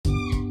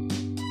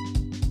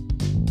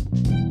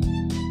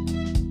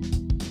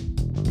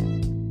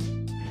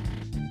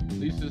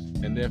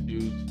and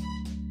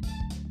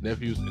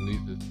nephews and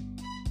nieces.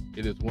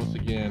 It is once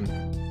again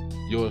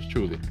yours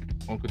truly,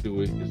 Uncle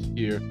Dewey is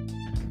here,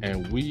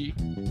 and we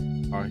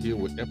are here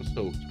with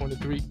episode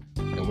 23.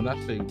 And when I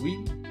say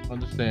we,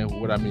 understand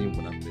what I mean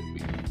when I say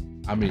we.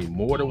 I mean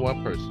more than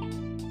one person,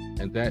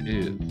 and that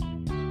is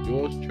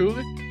yours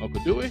truly,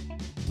 Uncle Dewey,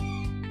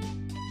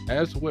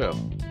 as well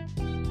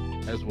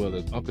as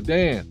Uncle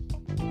Dan.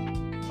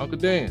 Uncle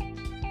Dan.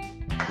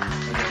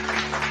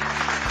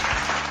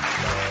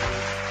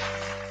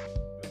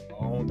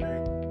 Long day.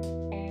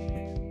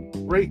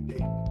 Great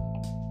day.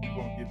 You're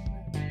gonna get it.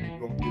 You're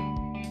gonna get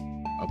it.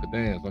 Uncle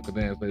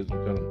Dan's, ladies and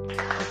gentlemen.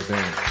 Uncle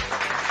Dan.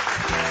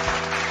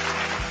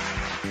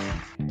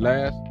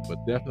 Last but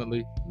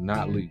definitely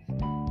not least,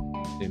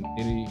 in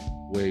any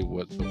way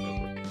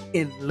whatsoever.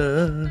 In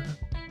love,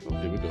 So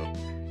here we go.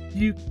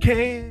 you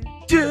can't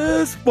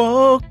just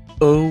walk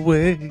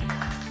away. Go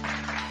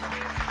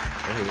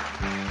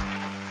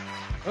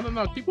ahead.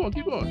 No, keep on.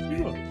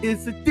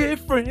 It's a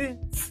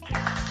difference.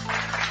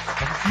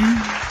 You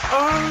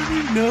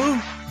already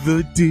know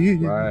the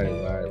deal. Right.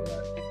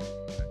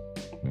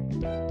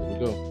 Here we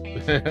go.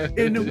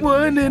 And the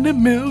one in a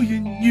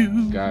million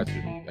you. Got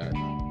you.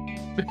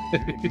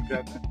 You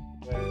got that?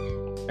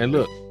 And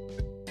look,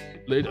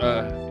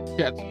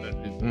 cats, I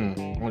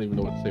don't even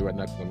know what to say right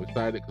now because I'm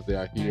excited because they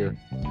are here.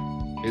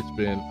 It's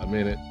been a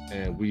minute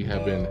and we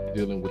have been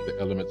dealing with the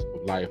elements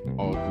of life,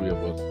 all three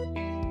of us,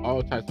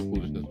 all types of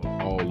foolishness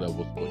on all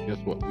levels. But guess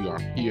what? We are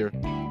here,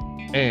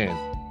 and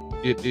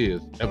it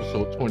is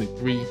episode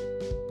 23,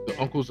 the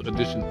Uncle's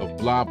edition of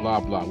blah, blah,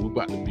 blah. We're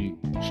about to be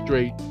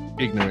straight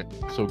ignorant.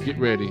 So get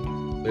ready,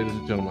 ladies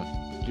and gentlemen,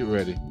 get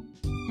ready.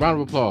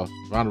 Round of applause.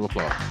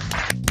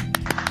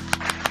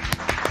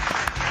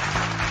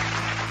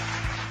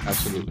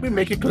 Absolutely. We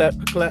make it clap.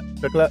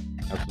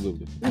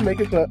 Absolutely. We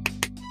make it clap.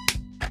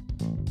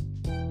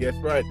 That's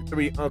right. The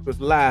three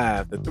uncles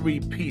live. The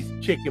 3-piece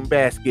chicken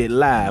basket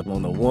live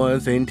on the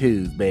ones and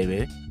twos,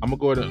 baby. I'm just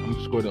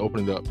going to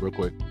open it up real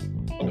quick.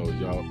 You know,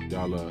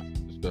 y'all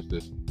discuss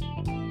this.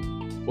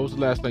 What was the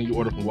last thing you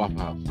ordered from Waffle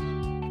House?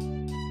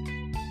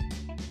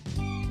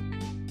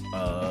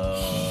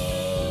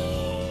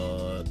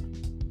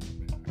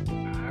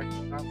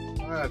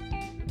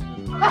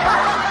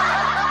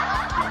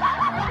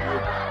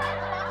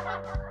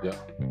 Yeah.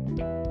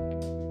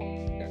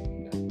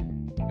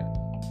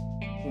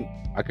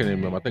 I can't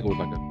even remember. I think it was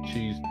like a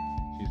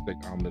cheesesteak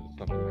omelet or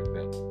something like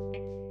that.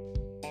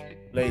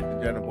 Ladies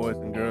and gentlemen, boys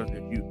and girls,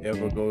 if you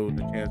ever go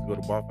the chance to go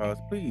to Waffle House,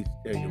 please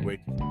tell your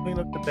waitress to clean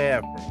up the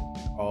bathroom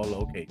in all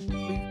locations.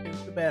 Please clean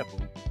up the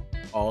bathroom in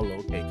all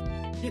locations.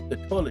 Get the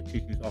toilet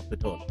tissues off the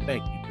toilet.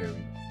 Thank you very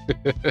much.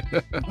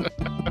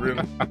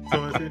 Really? So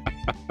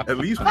at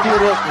least put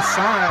up the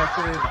sign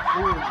saying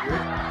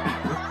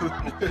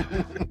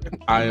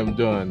I am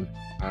done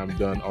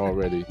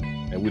already,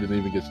 and we didn't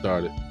even get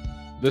started.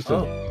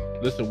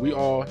 Listen, we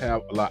all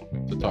have a lot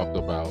to talk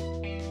about.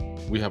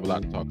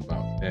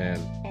 And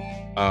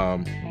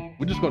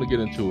we're just going to get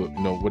into it,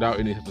 without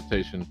any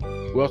hesitation.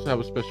 We also have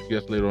a special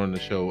guest later on in the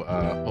show.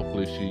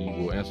 Hopefully she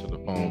will answer the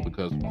phone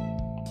because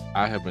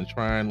I have been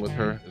trying with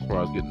her as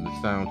far as getting the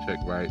sound check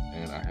right,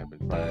 and I have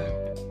been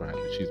trying,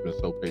 and she's been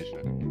so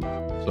patient.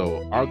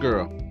 So our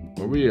girl,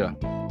 Maria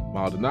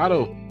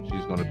Maldonado,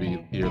 she's going to be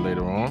here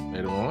later on.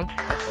 Yeah,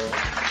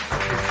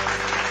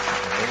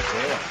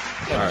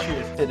 All right.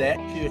 Cheers to that.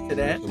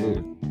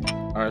 Absolutely.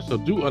 All right, so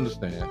do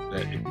understand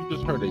that if you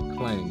just heard a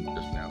clang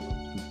just now, those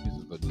 2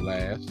 pieces of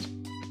glass,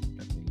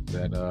 that means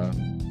that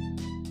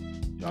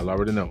y'all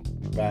already know.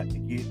 About to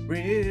get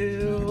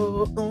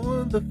real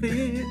on the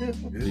field.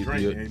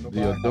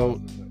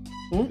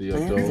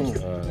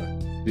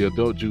 The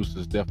adult juice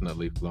is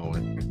definitely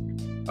flowing.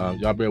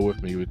 Y'all bear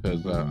with me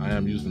because I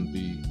am using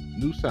the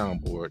new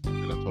soundboard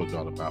that I told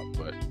y'all about.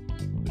 But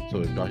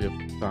so if y'all hear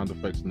sound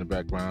effects in the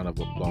background of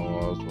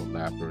applause or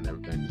laughter and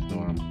everything, just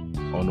know I'm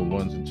on the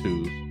ones and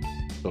twos,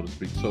 so to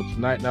speak. So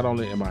tonight, not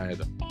only am I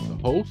the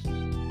host,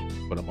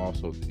 but I'm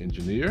also the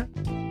engineer,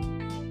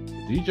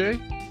 the DJ,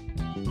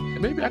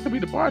 and maybe I could be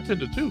the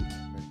bartender too.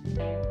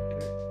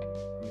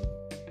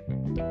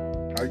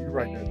 how you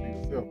write that to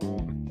yourself?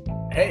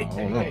 Hey,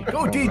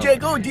 go DJ,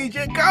 go!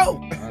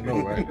 I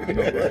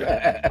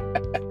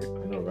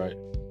know, right?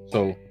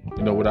 So,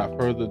 without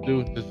further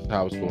ado, this is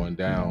how it's going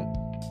down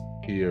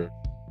here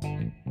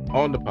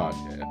on the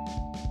podcast.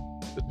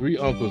 The Three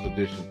Uncles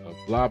edition of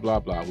blah, blah,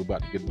 blah. We're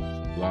about to get into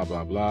some blah,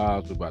 blah,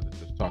 blahs. We're about to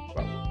just talk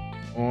about what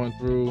we're going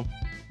through.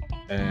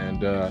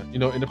 And,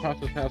 in the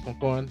process, have some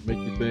fun, make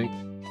you think,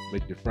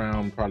 make you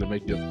frown, probably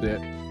make you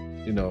upset.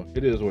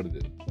 It is what it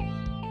is.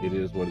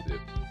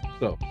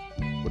 So,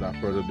 without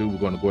further ado, we're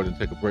going to go ahead and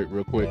take a break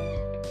real quick,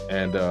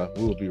 and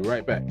we will be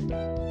right back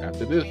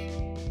after this.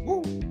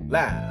 Woo.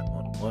 Live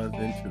on the ones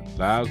and twos.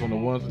 Lives on the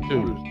ones and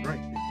twos.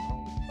 Drink.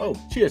 Oh,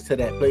 cheers to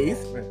that,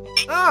 please.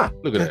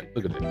 Look at that.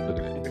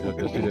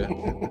 Just see that?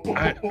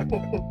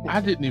 I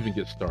didn't even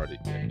get started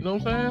yet. You know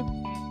what I'm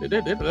saying?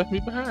 They left me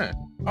behind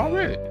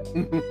already.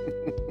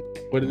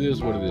 But it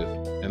is what it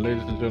is. And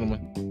ladies and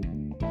gentlemen,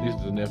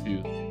 nieces and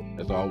nephews,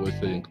 as I always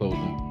say in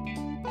closing,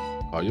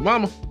 Call your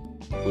mama.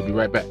 We'll be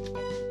right back.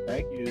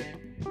 Thank you.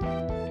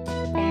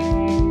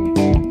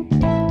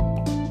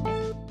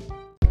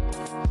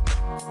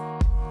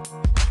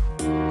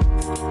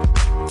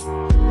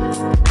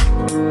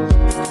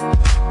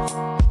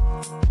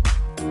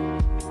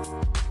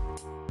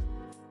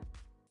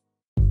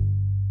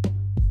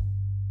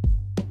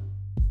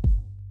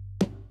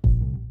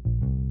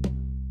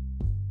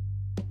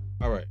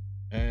 All right,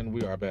 and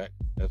we are back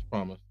as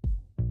promised.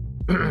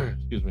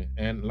 Excuse me.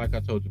 And like I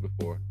told you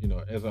before,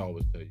 as I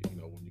always tell you,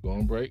 when you go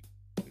on break,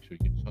 make sure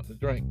you get something to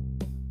drink.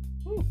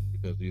 Woo.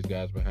 Because these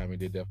guys behind me,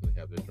 they definitely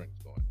have their drinks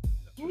going.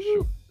 That's for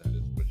sure. That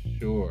is for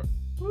sure.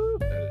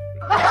 That is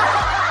for sure.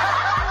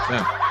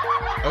 Now,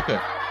 okay,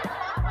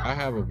 I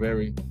have a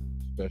very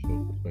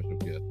special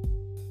guest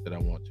that I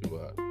want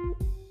to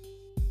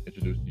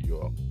introduce to you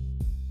all.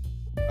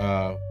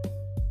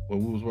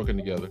 When we was working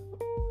together,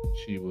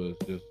 she was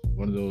just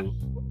one of those.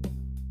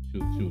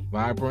 She was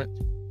vibrant,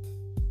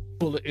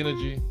 full of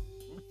energy,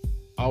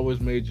 always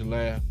made you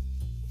laugh,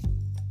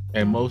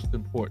 and most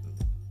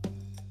important,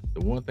 the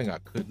one thing I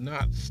could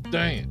not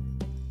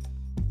stand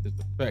is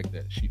the fact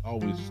that she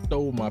always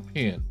stole my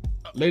pen.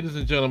 Ladies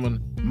and gentlemen,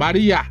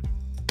 Maria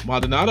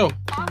Maldonado.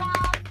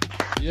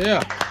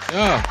 Yeah.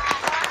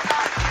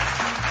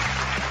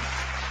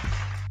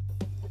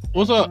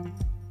 What's up?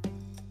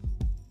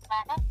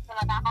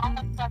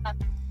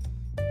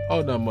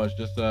 Oh, not much.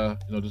 Just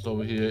just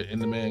over here in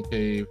the man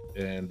cave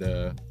and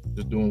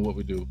just doing what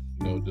we do.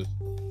 Just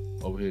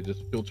over here,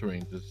 just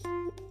filtering, just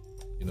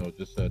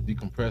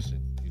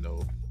decompressing.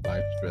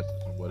 Life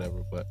stresses and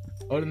whatever. But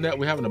other than that,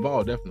 we're having a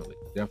ball. Definitely.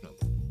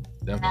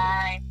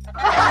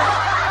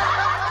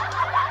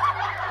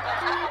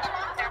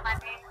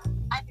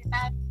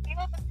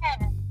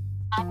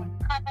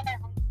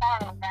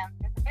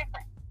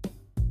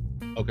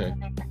 Okay.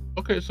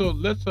 So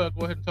let's go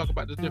ahead and talk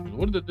about this difference.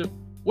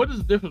 What is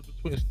the difference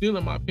between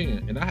stealing my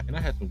pen and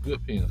I had some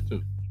good pens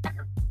too? The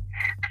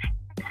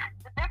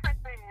difference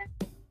is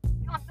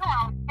you knew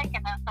I was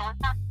taking them, so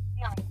it's not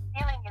stealing.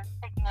 Stealing is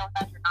taking them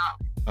without your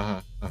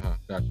knowledge.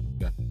 Gotcha.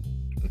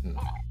 Mm-hmm.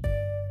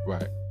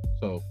 Right.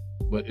 So,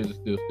 but it is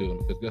still stealing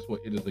because guess what?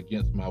 It is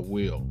against my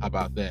will. How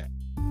about that? It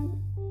is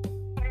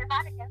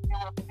not against your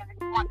will because if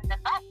you wanted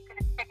them back, you could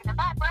have taken them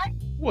back, right?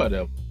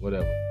 Whatever.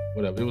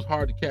 It was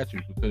hard to catch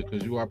you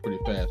because you are pretty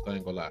fast. I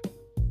ain't gonna lie.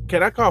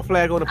 Can I call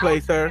flag on the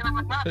play, sir?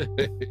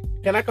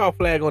 Can I call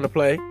flag on the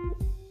play? All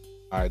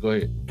right, go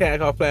ahead. Can I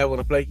call flag on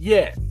the play?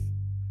 Yes.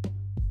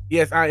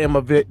 Yes, I am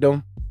a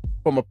victim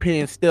from a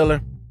pen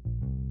stealer.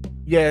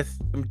 Yes,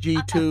 them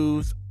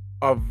G2s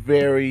are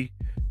very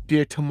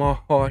dear to my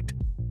heart.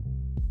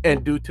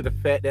 And due to the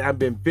fact that I've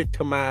been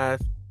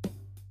victimized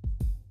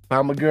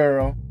by my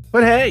girl.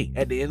 But hey,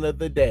 at the end of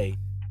the day,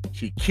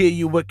 she kill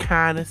you with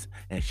kindness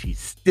and she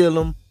steal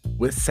them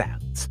with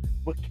silence.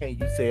 What can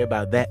you say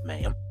about that,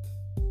 ma'am?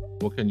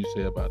 What can you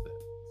say about that?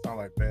 Sound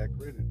like bad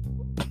credit.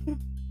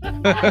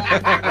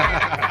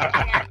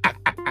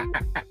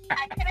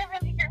 I couldn't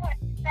really hear what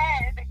you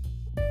said.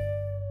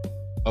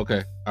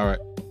 Okay, all right.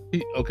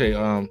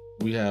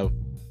 We have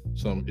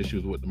some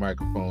issues with the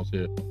microphones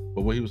here,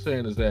 but what he was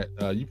saying is that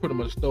you pretty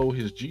much stole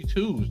his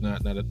G2s. Now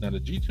the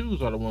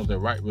G2s are the ones that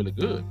write really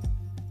good.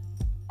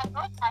 Oh, those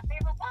are my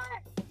favorite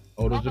ones.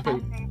 Oh, those are your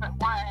favorite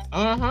ones.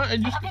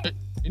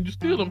 And you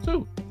steal them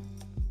too.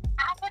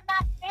 I would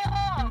not steal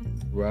them.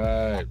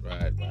 Right.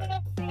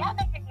 See, y'all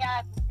making me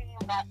out to feel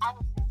that I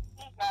was just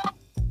ego,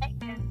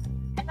 taken,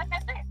 and like I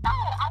said, no,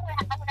 I would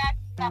actually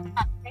have a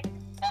conversation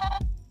with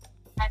them,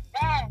 and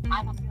then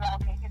I would be like,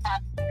 okay, here's how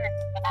I'm serious,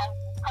 and I would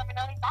just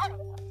criminally bother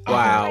them.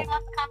 Wow.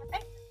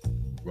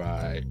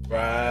 Right.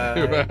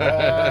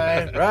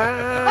 Right.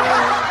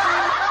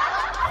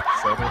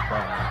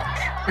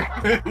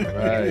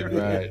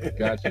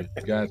 Got you.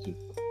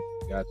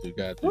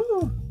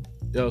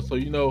 Yo, so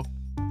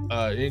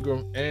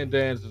Ingram and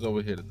Dan's is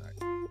over here tonight.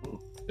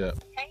 Yeah.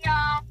 Hey,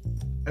 y'all.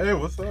 Hey,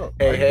 what's up?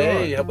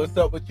 Hey, what's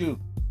up with you?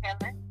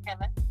 Chilling.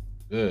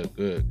 Good.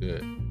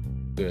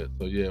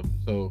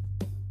 So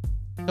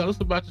tell us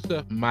about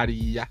yourself,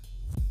 Maria.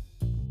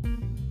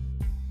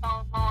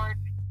 Oh, Lord.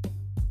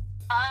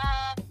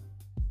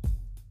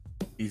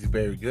 He's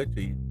very good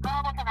to you.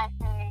 What can I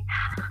say?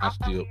 I'm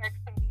from New York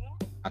City.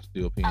 I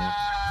steal pens.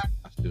 I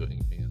steal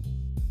ink pens.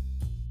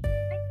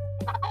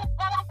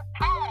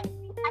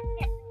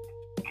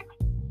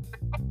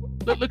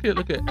 Look at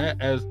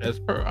as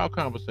per our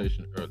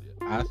conversation earlier,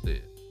 I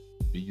said,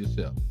 be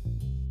yourself.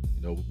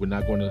 We're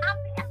not gonna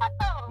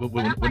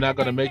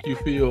make you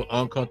feel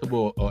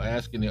uncomfortable or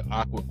ask any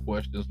awkward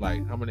questions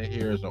like how many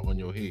hairs are on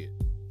your head,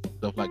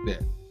 stuff like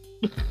that.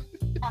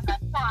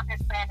 I'm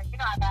Hispanic. You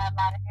know I got a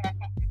lot of hair. I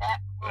can't do that.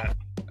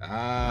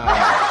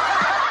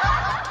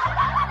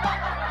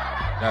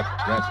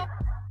 Gotcha.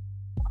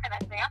 What can I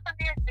say? I'm from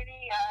New York City.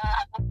 I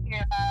moved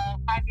here about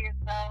 5 years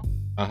ago.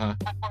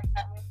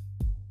 Unfortunately.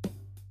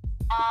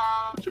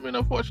 What you mean,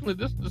 unfortunately?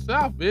 This is the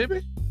South,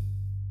 baby.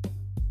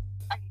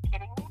 Are you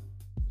kidding me?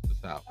 It's the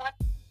South. What's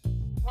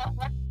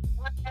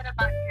good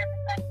about here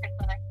besides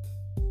Chick-fil-A?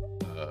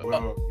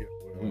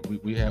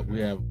 we have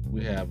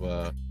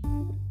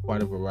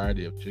quite a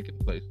variety of chicken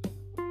places.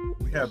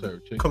 We have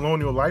serve chicken.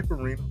 Colonial Life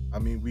Arena. I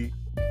mean, we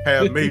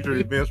have major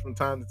events from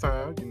time to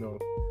time. You know,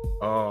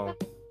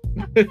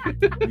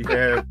 we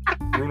have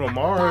Bruno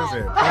Mars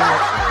and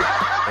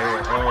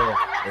Prince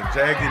and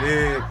Jagged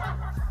Edge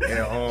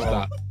and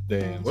Stop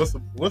dance.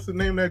 what's the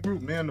name of that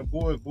group? Man, the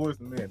Boys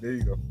to Men. There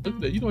you go. Look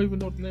at that. You don't even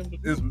know the name of the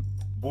group. It's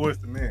Boys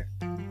to Men.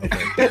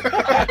 Okay.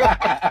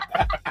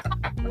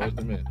 Boys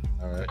to Men.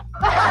 All right.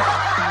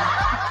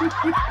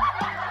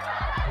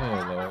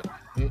 Oh Lord.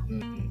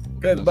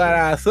 Because by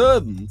our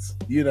Southerns,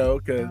 you know,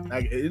 because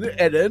like,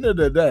 at the end of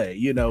the day,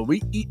 you know,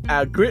 we eat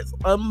our grits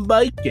on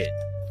bacon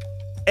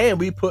and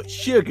we put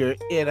sugar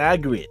in our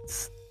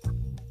grits.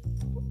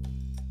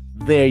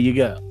 There you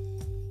go.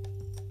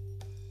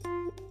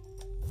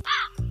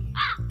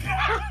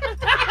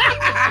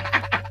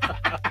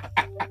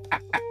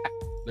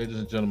 Ladies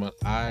and gentlemen,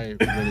 I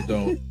really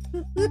don't.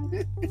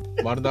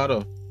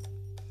 Maldonado,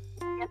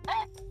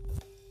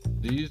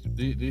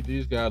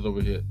 these guys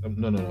over here.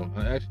 No.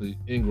 Actually,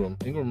 Ingram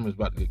is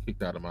about to get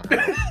kicked out of my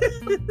house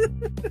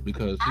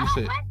because he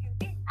said.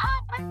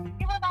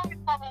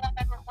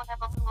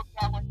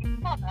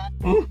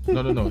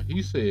 No.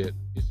 He said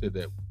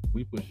that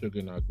we put sugar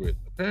in our grits.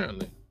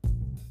 Apparently.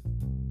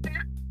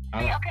 Okay.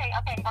 So y'all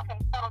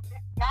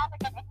are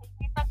gonna hate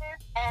me for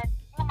this, and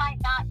you might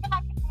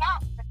kick me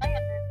out to say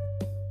this.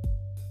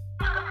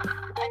 Are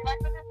you ready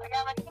for this? Are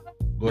y'all ready for this?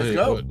 Go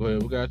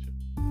ahead. We got you.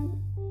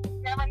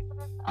 Y'all ready for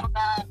this? Oh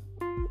God.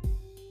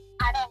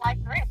 I don't like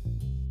grits.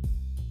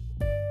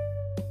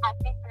 I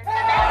think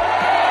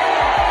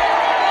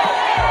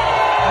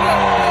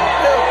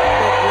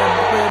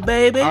Well,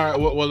 baby. All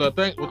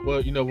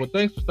right.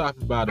 Thanks for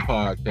stopping by the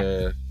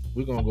podcast.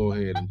 We're gonna go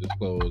ahead and just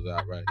close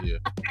out right here.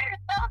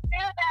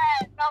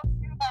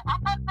 Don't do that.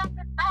 I'm not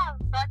something else,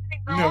 so I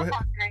didn't grow up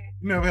on grits.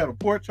 You never had a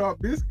pork chop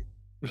biscuit?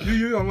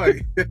 You don't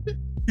like?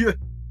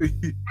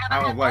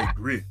 I don't like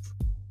grits.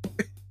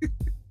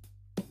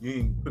 You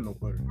ain't put no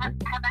butter in it.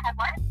 Have I had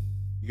what?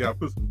 You gotta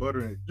put some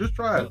butter in it. Just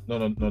try it. No,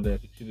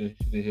 Dad. She didn't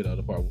hear the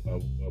other part.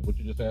 What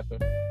you just asked her?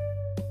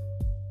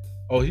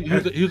 Oh, he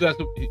was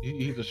asking.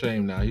 He's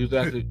ashamed now. He was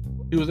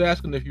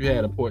asking if you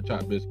had a pork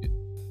chop biscuit.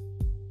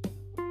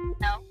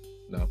 No.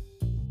 No.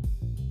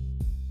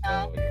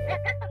 This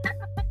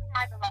is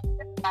my dilemma.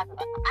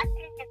 I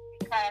think it's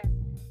because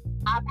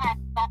I've had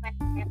so many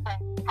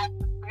different types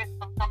of grits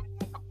from so many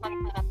different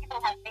places, and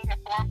people have made it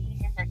for me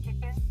in their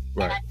kitchen,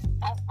 Right. and I just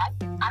don't like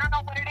it. I don't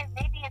know what it is.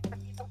 Maybe it's the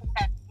people who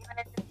have given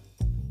it to me,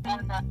 or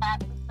the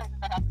fast food places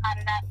that I've tried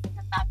it at and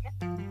just not get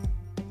it.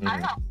 I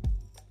don't know.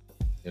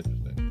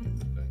 Interesting.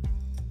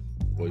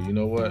 Well, you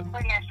know what?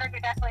 But yeah, sugar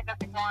definitely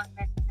doesn't go on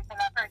this because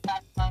I've heard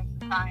that's like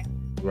a crime.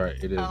 Right.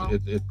 It is. So,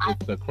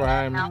 It's a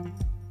crime. No.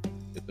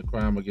 It's a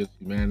crime against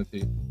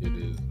humanity. It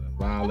is a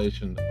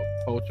violation of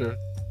culture.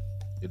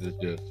 It is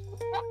just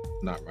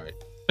not right.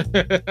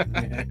 That's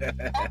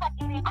like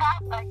eating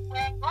crab legs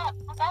wearing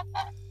gloves. Who does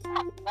that?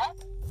 What?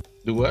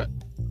 Do what?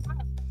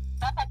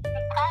 That's like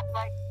eating crab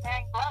legs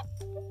wearing gloves.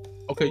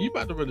 Okay, you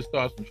about to really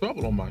start some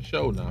trouble on my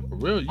show now, for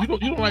real. You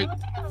don't like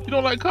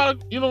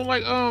crab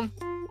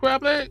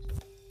legs?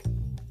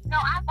 No,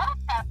 I love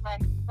crab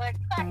legs, but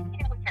you gotta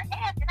eat it with your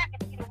hands. You're not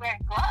gonna eat it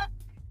wearing gloves.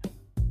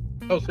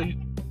 Oh, so you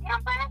You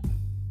know what I'm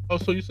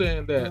saying? so you're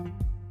saying that?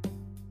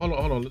 Hold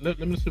on. Let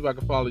me see if I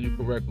can follow you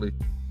correctly.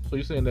 So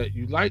you're saying that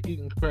you like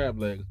eating crab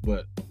legs,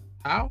 but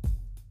how?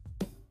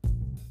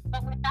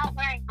 But without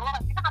wearing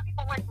gloves. You know how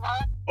people wear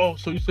gloves? Oh,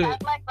 so you saying?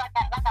 Crab legs like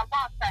a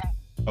long thing.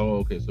 Oh,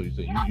 okay. So you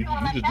say you do it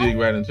like just that? dig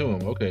right into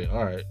them. Okay.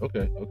 All right.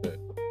 Okay. Yeah. Okay.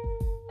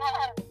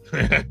 No,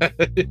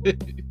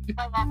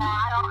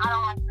 I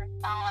don't like this.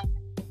 I don't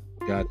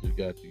like this.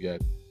 Got you.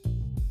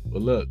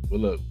 Well,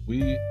 look.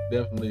 We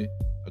definitely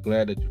are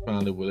glad that you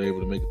finally were able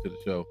to make it to the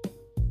show.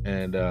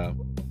 And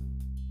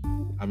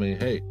I mean,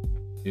 hey,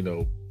 you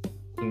know,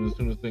 as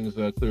soon as things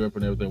clear up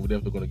and everything, we're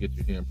definitely going to get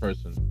you here in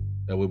person.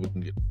 That way we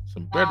can get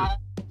some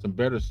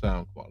better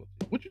sound quality.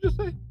 What you just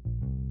say?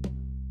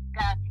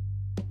 Got you.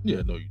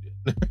 Yeah, no, you didn't.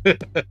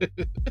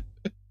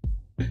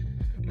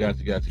 Got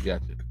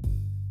you.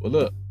 Well,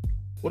 look,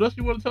 what else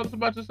you want to tell us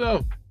about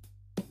yourself?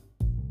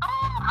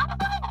 I don't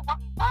know.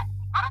 What?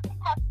 Ask me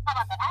questions. How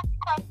about that? Ask me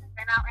questions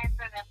and I'll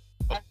answer them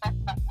as best as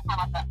I can. How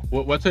about that?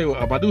 Well, I tell you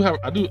what,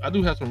 I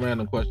do have some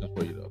random questions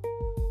for you though.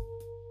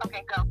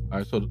 Okay, go. All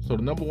right, so the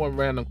number one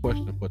random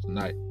question for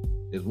tonight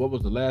is, what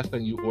was the last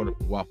thing you ordered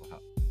from Waffle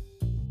House?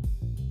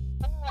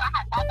 Ooh, I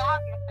had that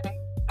dog yesterday.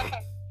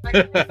 Okay.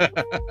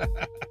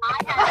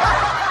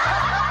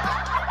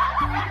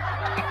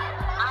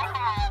 I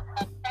have a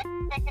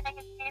Texas chicken and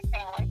cheese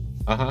sandwich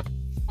Uh-huh.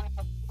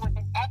 with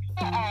an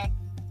extra egg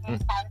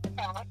inside of the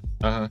sandwich.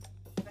 Uh-huh.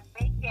 The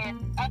bacon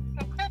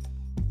extra crispy,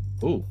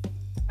 Ooh.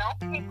 no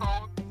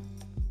pickles,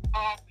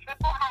 and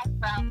triple hash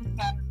browns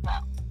together as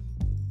well.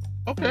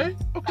 Okay.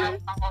 That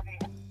was my order.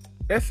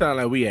 That sound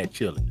like we at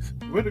Chili's.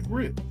 With a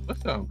grit. That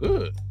sounds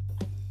good.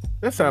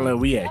 That sound like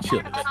we at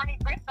Chili's. Honey,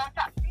 grits don't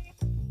chop cheese.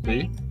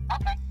 See?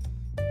 Okay.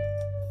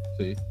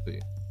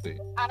 See.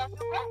 I don't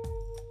do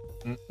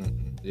grits.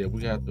 Yeah,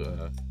 we have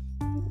to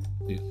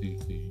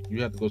see.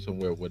 You have to go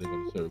somewhere where they're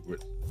gonna serve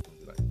grits. It's gonna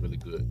be like really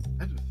good.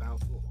 That just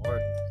sounds so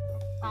hard.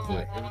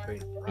 Yeah.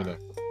 Everything. You know,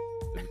 it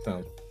just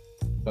sounds.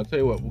 So I'll tell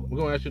you what. We're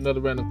gonna ask you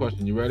another random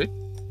question. You ready?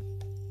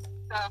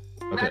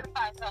 Okay.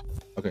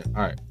 Okay.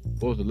 All right.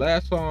 What was the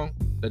last song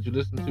that you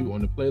listened to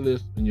on the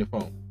playlist in your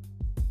phone?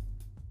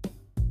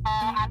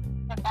 I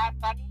listen to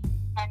Bad Bunny,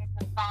 and it's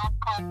a song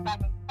called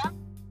Vanessa.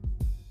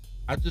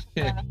 I just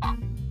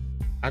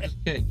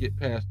can't get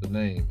past the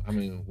name. I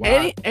mean,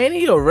 why? Ain't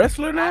he a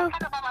wrestler I now?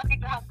 don't know my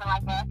future husband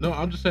like that. No,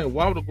 I'm just saying,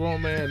 why would a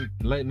grown man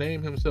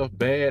name himself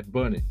Bad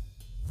Bunny?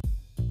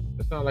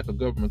 That sounds like a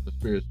government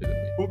conspiracy to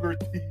me. Booger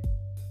T.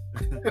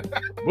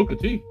 Booker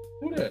T.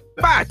 Who that?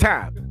 Five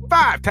times.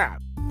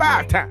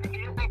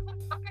 You think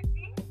Booker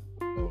T?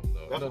 Oh,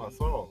 no, That's no, my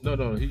song.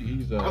 no.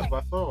 He's That's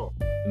my song.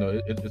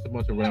 it's a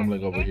bunch of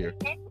rambling over here.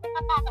 He's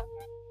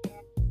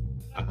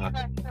a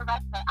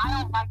wrestler. I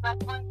don't like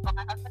wrestling, but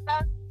my husband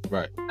does.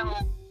 Right. So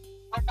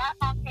when that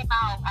song came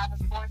out, I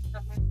was forced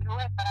to listen to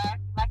it, but I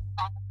actually like the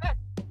song. It's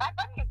good. Bad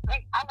Bunny is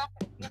great. I love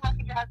it. He's my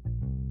future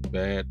husband.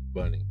 Bad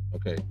Bunny.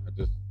 Okay, I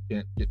just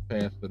can't get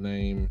past the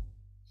name,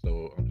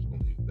 so I'm just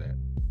gonna leave that.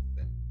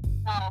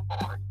 Oh,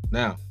 Lord.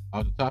 Now,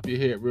 off the top of your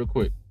head, real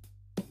quick,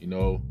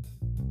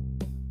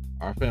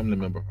 our family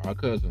member, our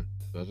cousin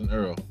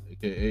Earl,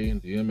 aka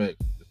DMX,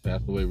 just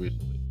passed away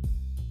recently.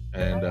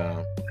 And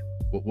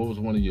what was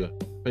one of your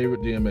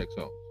favorite DMX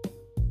songs?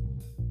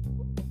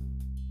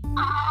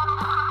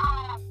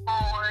 Oh,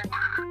 Lord. I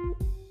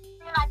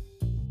feel like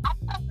I'm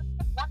supposed to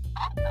pick one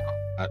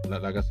song, though.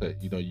 Like I said,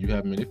 you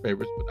have many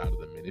favorites, but out of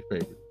the many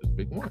favorites, just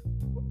pick one.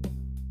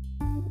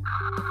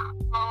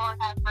 Lord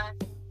have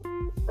mercy.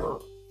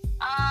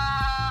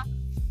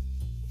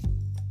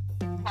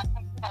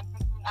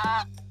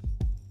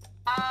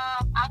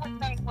 I would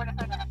say Where the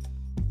Hood At.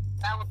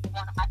 That would be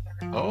one of my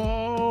favorites.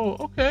 Oh,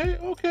 okay.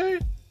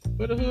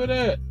 Where the hood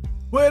at?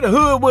 Where the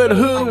hood at?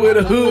 Where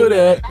the hood?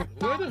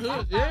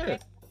 Yeah.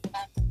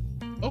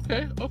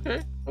 Okay.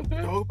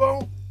 Dog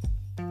bone.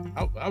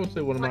 I would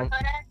say one of Where my the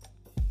Hood At?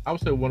 I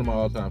would say one of my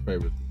all-time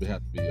favorites would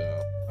have to be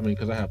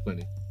because I have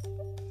plenty.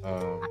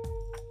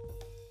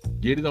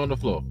 Get It on the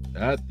Floor.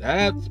 That's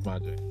my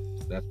jam.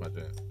 That's my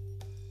jam.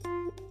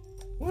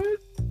 What?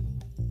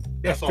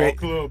 That's all straight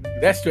club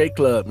music. That's straight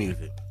club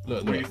music.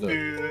 Look. We still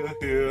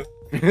here.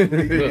 Look,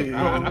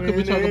 I could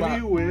be talking about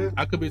anywhere.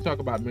 I could be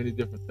talking about many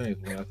different things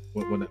when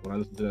I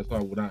listen to that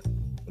song. When I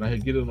hear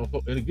Get It on the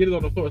Floor, and Get It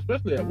on the Floor,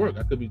 especially at work,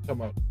 I could be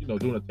talking about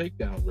doing a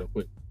takedown real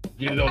quick.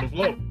 Get it on the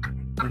floor.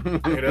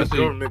 Hey, that's see-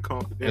 government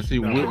confidential. And see,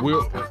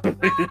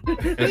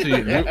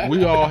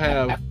 we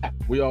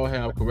all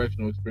have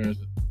correctional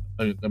experiences.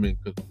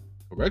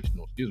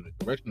 Correctional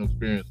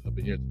experience up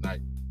in here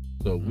tonight.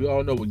 So we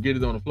all know what Get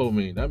It on the Floor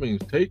means. That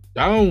means take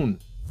down,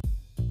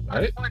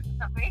 right?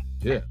 Unfortunately.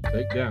 Yeah,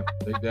 take down.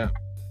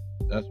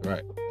 That's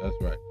right.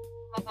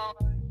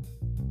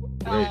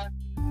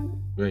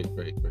 Great.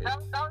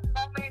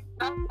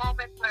 Those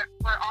moments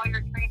where all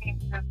your training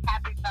just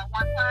happens at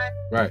one time.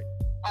 Right.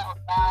 Oh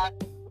God.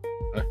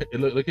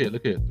 Look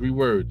here. 3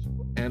 words.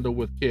 Handle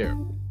with care.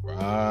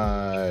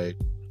 Right.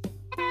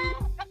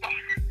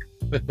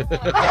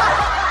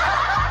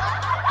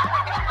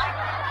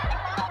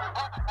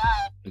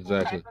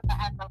 Exactly.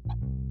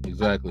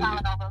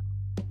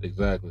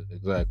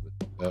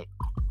 Yep.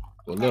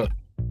 Well,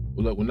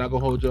 look, we're not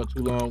gonna hold you up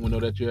too long. We know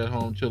that you're at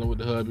home chilling with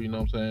the hubby. You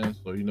know what I'm saying?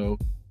 So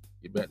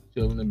get back to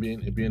chilling and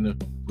being the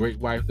great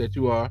wife that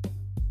you are.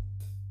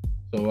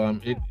 So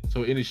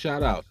so any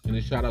shout outs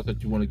that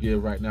you want to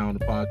give right now on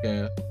the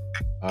podcast?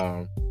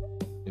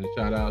 Any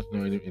shout outs?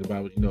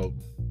 Anybody?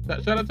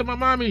 Shout out to my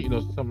mommy.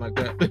 Something like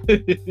that.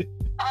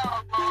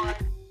 Oh Lord.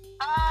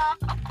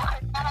 Of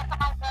course. Shout out to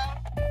my dad.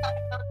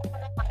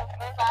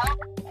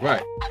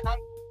 Right.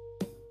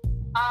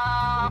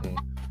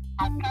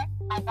 My pet,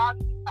 my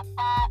doggy, my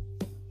cat.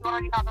 You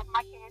already know those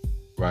my kids.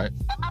 Right.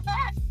 And my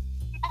dad.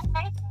 He's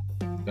amazing.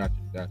 Got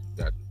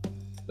you.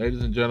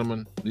 Ladies and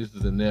gentlemen,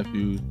 nieces and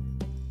nephews,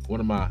 one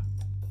of my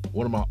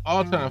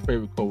all-time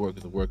favorite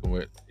co-workers of working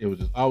with. It was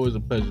just always a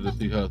pleasure to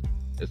see her.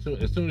 As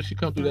soon as she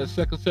come through that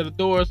second set of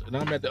doors, and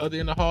I'm at the other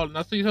end of the hall, and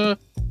I see her,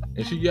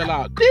 and she yell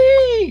out,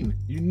 "Dean!"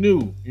 You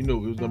knew it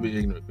was gonna be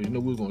ignorant, because we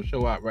was gonna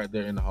show out right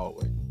there in the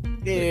hallway.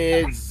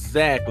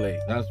 Exactly.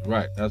 That's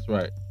right.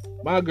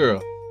 My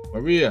girl,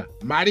 Maria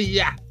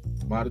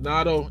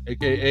Maldonado,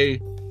 aka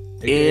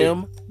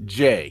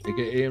MJ.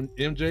 aka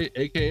MJ,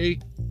 aka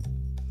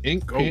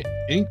Ink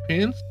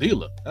Pen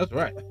Stealer. That's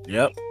right.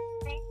 Yep.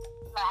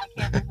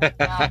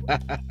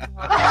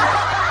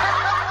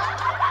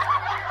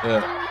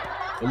 Yeah.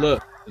 But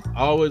look, it's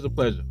always a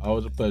pleasure.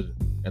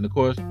 And of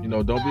course,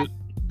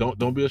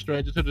 don't be a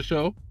stranger to the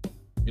show.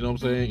 You know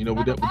what I'm saying?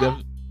 We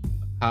definitely,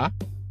 huh?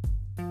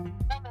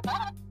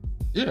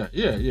 Yeah.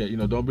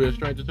 Don't be a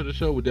stranger to the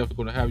show. We're definitely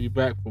gonna have you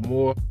back for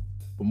more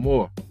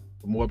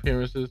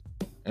appearances.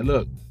 And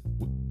look,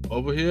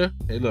 over here,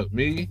 hey, look,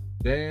 me,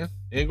 Dan,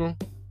 Ingram,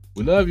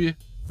 we love you.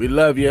 We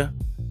love you.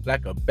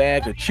 like a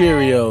bag of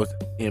Cheerios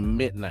in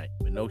midnight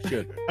with no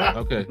sugar.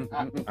 Okay,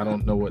 I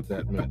don't know what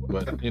that meant,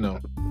 but you know,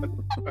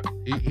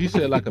 he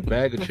said like a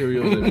bag of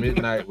Cheerios at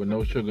midnight with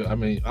no sugar. I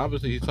mean,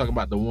 obviously he's talking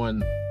about the one,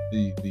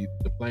 the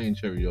plain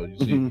Cheerios.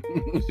 You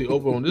see,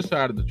 over on this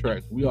side of the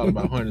tracks, we all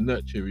about honey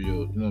nut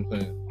Cheerios. You know what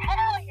I'm saying?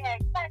 Hell yeah,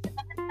 exactly.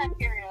 That's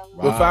cereal.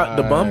 Without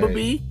the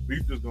bumblebee?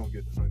 We just gonna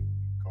get the honey.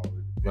 Call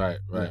it.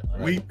 Right.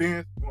 Wheat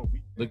thins. You want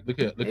wheat thins? Look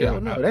Hell here.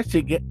 no, that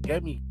shit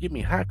give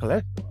me high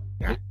cholesterol.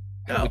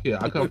 Look here.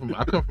 I come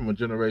from a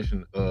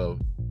generation of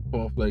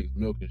cornflakes,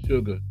 milk, and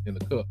sugar in the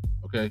cup.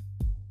 Okay.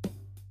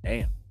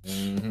 Damn.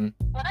 Mm-hmm.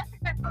 Well, that's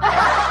because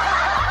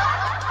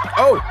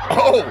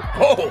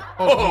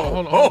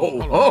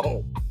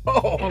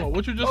Hold on.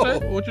 What you just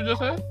said? What you just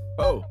said?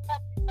 Oh.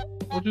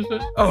 What you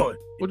said? Oh.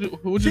 What'd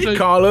you She say?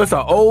 call us an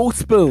old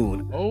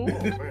spoon. Oh.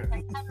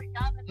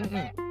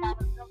 Man.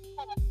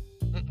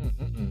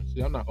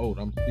 See, I'm not old.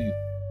 I'm Steve. You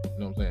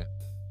know what I'm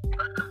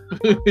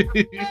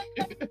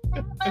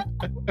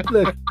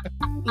saying?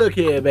 Look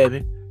here,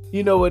 baby.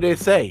 You know what they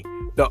say.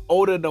 The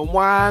older the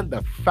wine,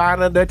 the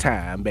finer the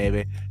time,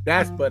 baby.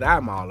 That's what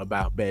I'm all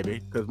about, baby.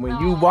 Because when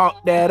you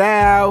walk that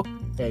aisle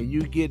and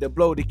you get to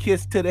blow the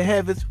kiss to the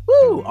heavens,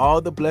 woo,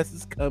 all the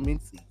blessings come in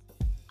season.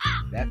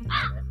 That's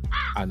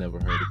I never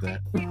heard of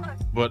that.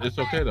 But it's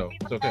okay, though.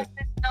 It's okay.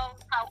 This knows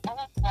how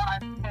old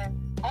wine because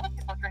old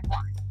people drink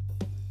wine.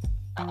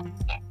 So,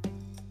 yeah.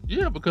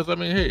 Yeah, because I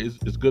mean, hey,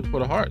 it's good for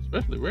the heart,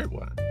 especially red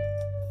wine.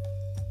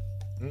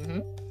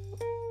 Mm-hmm.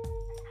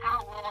 How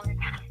old?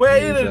 well,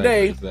 in the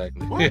day,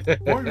 Exactly.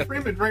 Morgan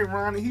Freeman drank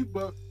wine and he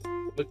buck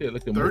Look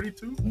at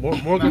 32.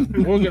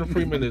 Morgan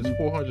Freeman is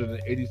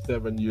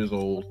 487 years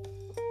old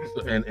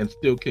and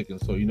still kicking.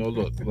 So you know,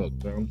 look.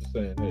 I'm just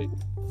saying, hey,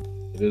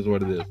 it is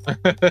what it is.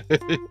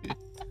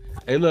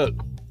 Hey, look,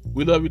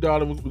 we love you,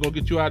 darling. We're gonna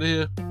get you out of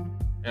here.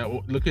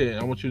 And look here,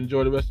 I want you to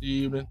enjoy the rest of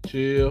your evening,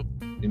 chill,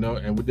 you know.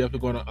 And we're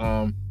definitely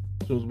gonna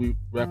as soon as we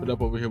wrap it up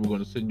over here, we're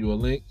gonna send you a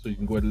link so you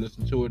can go ahead and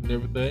listen to it and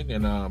everything.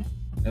 And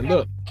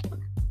look,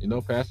 you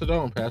know, pass it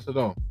on.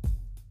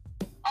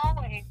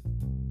 Always.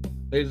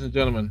 Ladies and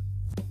gentlemen,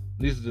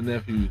 nieces and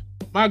nephews,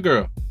 my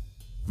girl,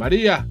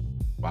 Maria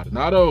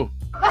Maldonado.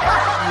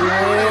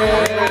 yeah.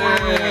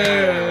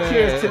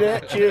 Cheers to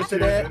that.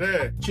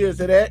 Cheers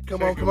to that.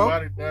 Come on.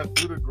 Body down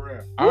through the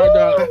ground. All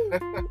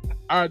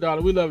right,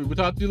 darling. We love you. We'll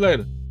talk to you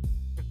later.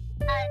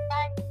 All right,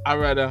 bye. All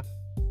right, now.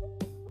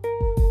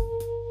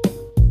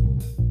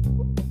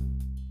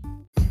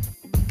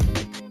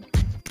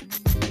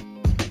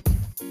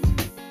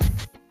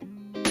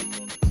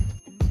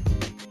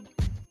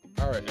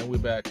 All right, and we're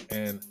back,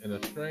 and in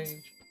a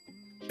strange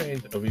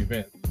change of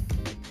events,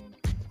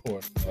 of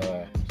course,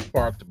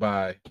 sparked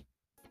by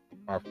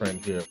our friend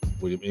here,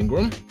 William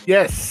Ingram.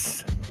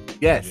 Yes.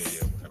 Yeah,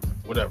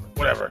 whatever.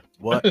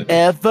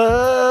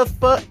 Whatever,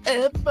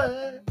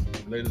 forever.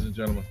 Ladies and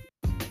gentlemen,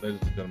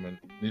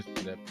 nieces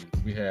and nephews,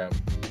 we have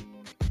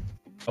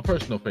a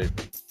personal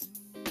favorite.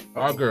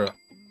 Our girl,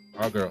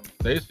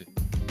 Stacy.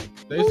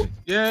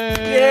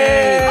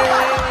 Yay!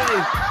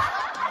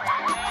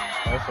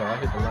 Also, I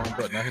hit the wrong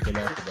button. I hit the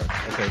last button.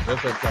 Okay,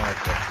 that's our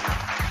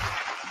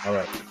All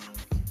right.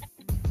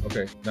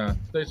 Okay, now,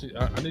 Stacy,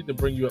 I need to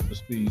bring you up to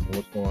speed on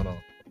what's going on.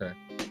 Okay.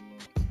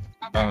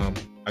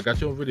 I got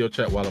you on video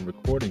chat while I'm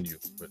recording you,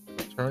 but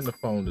if I turn the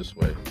phone this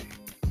way,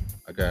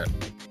 I got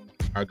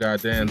our guy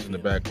Dan's in the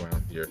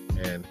background here,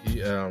 and he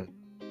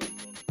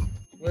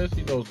swears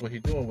he knows what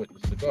he's doing with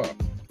the cigar.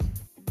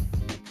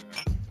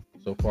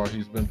 So far,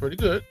 he's been pretty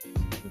good.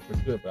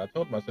 But I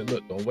told him, I said,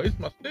 look, don't waste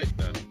my stick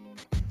now.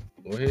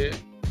 Go ahead,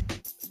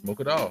 smoke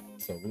it off.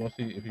 So we're gonna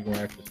see if you're gonna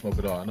actually smoke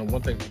it off. I know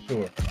one thing for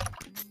sure.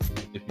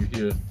 If you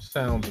hear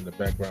sounds in the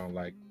background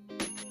like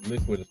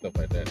liquid and stuff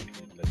like that, you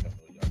need to let y'all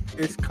know y'all.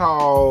 It's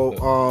called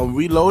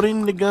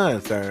reloading the gun,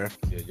 sir.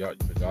 Yeah, y'all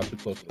too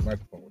close to the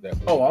microphone with that.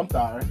 Oh, I'm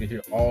sorry. You can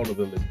hear all of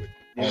the liquid,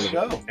 There all you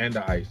of go. it, and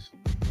the ice.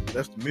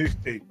 That's the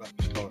mixtape about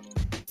to start.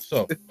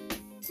 So,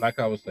 like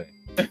I was saying,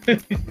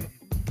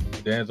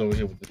 Dan's over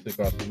here with the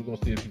cigar, so we're gonna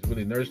see if he's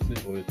really nursing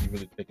it or if he's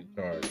really taking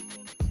charge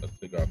of the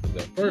cigar.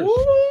 Because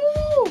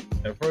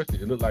at first,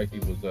 it looked like he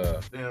was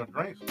Damn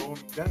drink slowed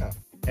me down.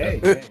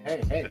 Hey.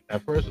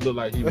 At first, it looked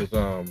like he was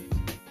that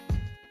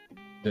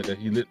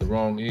he lit the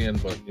wrong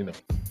end, but you know,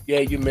 Yeah,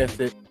 you missed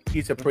it.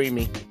 He's a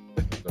preemie.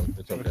 so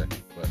it's okay.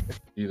 But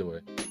either way,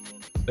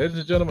 ladies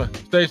and gentlemen,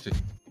 Stacy.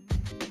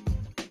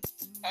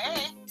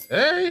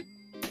 Hey.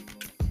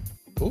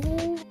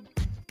 Ooh,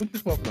 what you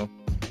smoking on?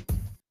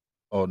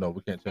 Oh no,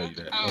 we can't tell you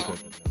that. Okay.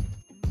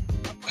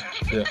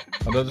 Yeah,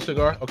 another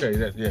cigar.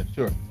 Okay, yeah,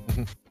 sure.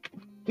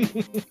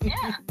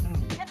 Yeah.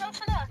 Get no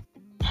cigar.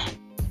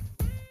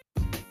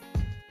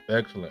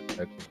 Excellent.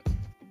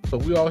 So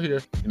we all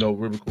here, you know,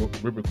 we're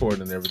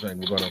recording and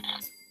everything.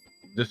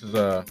 This is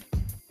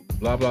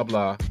blah blah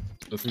blah,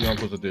 the Three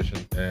Uncles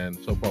edition, and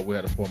so far we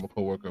had a former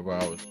coworker of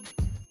ours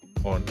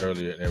on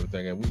earlier and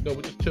everything, and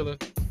we're just chilling,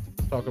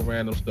 talking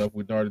random stuff.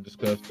 We'd already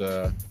discussed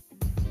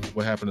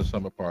what happened in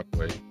Summer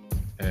Parkway,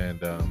 and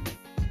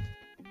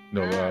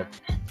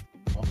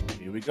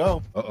Here we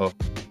go.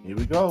 Here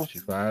we go. She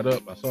fired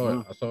up. I saw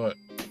it. I saw it.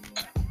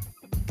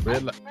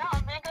 Red light. No,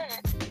 I'm being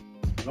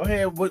good. Go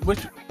ahead.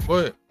 Go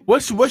ahead.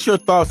 What's your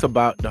thoughts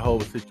about the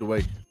whole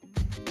situation?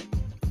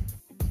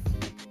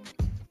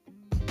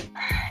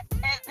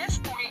 At this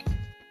point,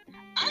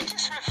 I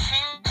just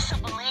refuse to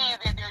believe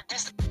that they're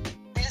just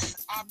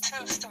this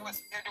obtuse to what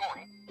they're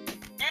doing.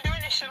 You're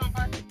doing this shit on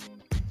purpose.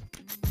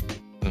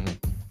 Mhm.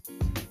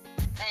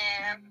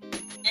 And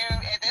you,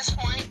 at this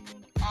point,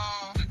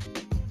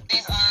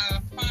 these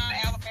fine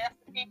alabaster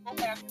people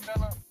have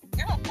developed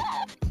zero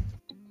qualm.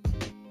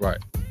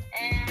 Right.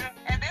 And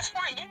at this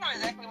point, you know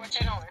exactly what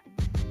you're doing.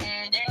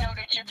 And you know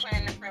that you're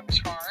playing the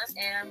privilege card,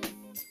 and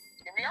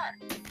here we are.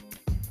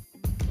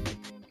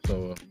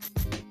 So,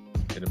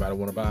 anybody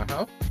want to buy a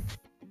house?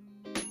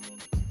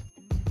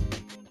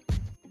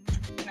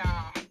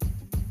 Nah,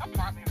 I'm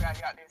probably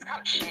value out there. It's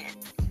kind of shit.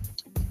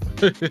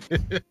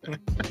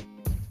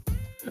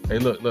 Hey,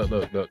 look.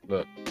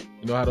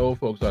 You know how the old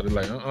folks are? They're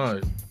like,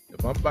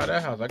 if I'm by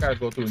that house, I gotta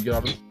go through and get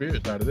all them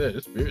spirits out of there.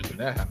 There's spirits in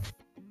that house.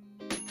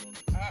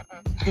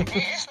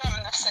 It's not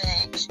enough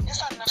sage. It's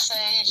not enough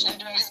sage and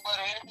Dray's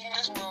butter. Anything in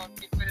this world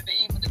to get rid of the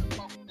evil that the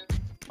folks do.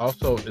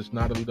 Also, it's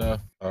not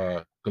enough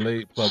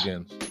Glade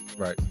plugins.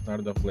 Right. It's not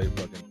enough Glade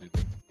plugins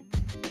either.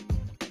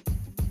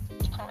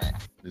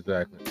 Correct.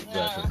 Exactly. Ain't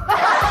nobody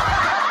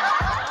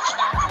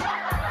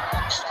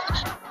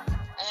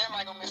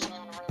gonna miss me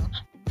on the river.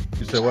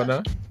 You said what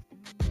now?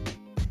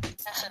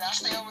 I said I'll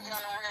stay over here on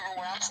the river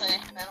where I'm safe.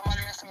 Ain't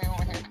nobody missing me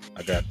over here. I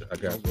got you.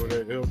 Don't go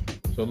that hill.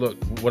 So look,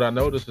 what I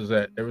noticed is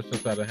that ever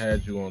since I've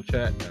had you on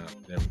chat now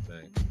and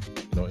everything,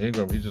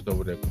 Ingram, he's just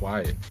over there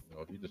quiet.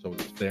 He's just over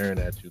there staring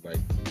at you like,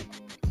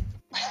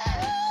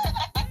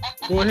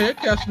 go ahead,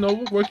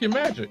 Casanova, work your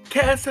magic.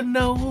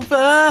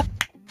 Casanova.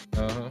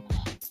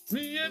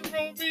 Me and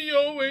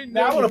Romeo ain't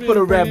Now I want to put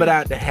a rabbit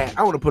out the hat.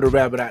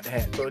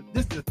 So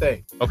this is the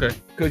thing. Okay.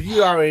 Because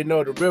you already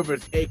know the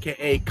Rivers,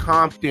 aka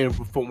Compton,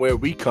 from where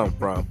we come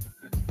from.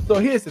 So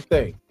here's the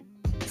thing.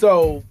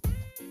 So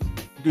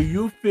do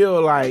you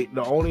feel like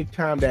the only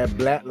time that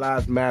Black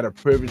Lives Matter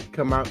privilege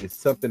come out is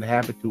something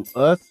happened to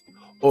us,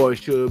 or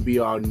should it be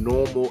our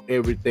normal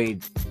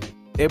everyday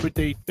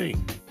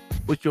thing?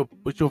 What's your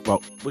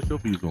vote? What's your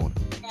views on it?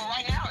 Well,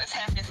 right now it's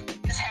happening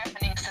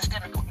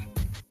systemically.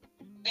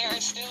 There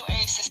is still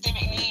a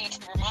systemic need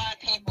to remind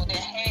people that,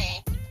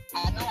 hey,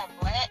 I know I'm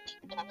black,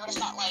 and I know it's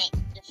not like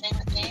your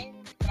favorite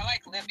thing, but I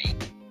like living.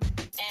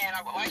 And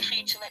I would like for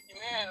you to let me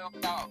live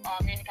without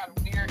any kind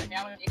of weird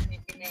analogies you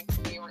may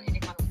be or any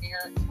kind of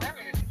weird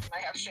parameters that you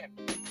might have shipped.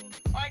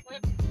 I like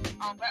living.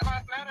 Black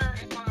Lives Matter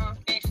is going to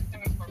be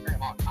systemic for a very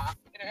long time.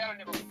 It'll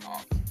never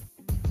resolve.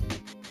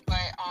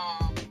 But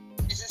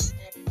it's just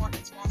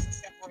important to also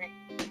separate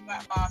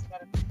Black Lives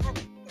Matter group,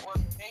 the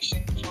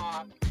organization,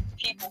 from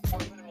people who are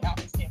literally out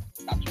there saying,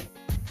 please stop killing.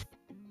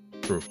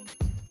 True.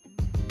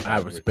 I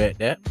respect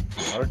that.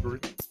 I agree.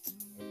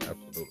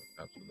 Absolutely.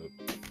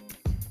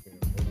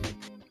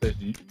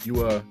 Stacey, you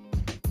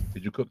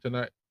did you cook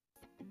tonight?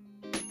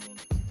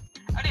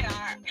 I did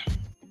not.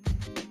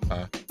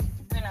 Huh?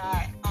 I did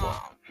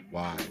not.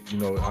 Why?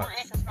 Uber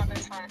Eats is my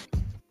best friend.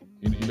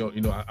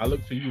 I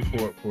look to you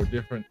for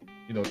different,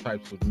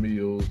 types of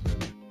meals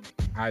and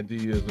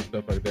ideas and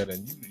stuff like that,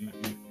 and you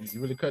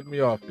really cut me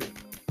off here.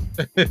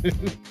 Listen,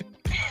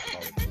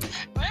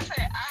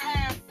 I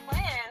have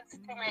plans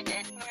to make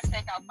a tuna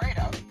steak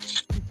Alfredo.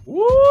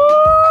 Woo!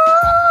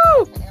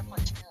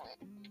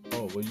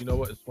 Oh, well, you know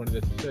what? It's funny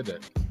that you said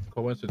that.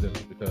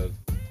 Coincidence, because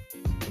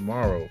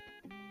tomorrow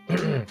I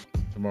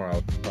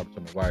was talking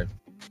to my wife.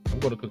 I'm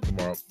going to cook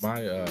tomorrow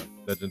my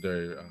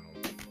legendary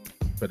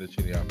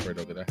fettuccine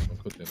Alfredo that I haven't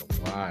cooked in a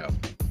while.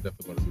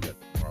 Definitely going to do that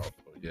tomorrow.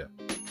 So yeah,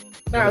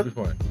 that'll be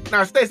fun.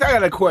 Now, Stacey, I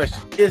got a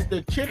question. Is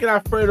the chicken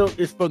Alfredo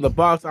is from the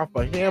box off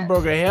a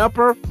Hamburger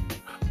Helper,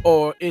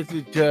 or is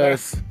it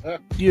just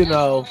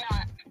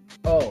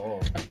Oh.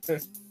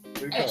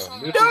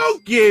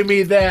 Don't give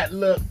me that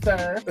look,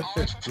 sir.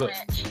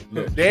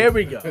 Look, there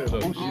we go.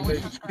 Look,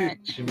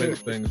 she makes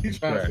things from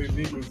scratch.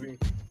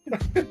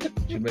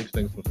 She makes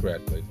things from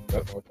scratch, ladies.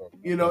 That's what I'm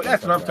talking about.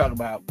 That's what I'm talking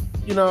about.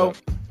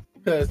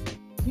 Because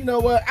you know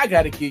what? I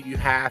gotta give you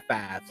high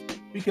fives.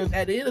 Because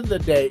at the end of the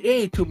day, it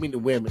ain't too many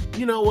women.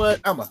 You know what?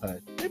 I'm a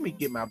hush. Let me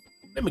get my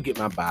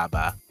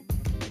bye-bye.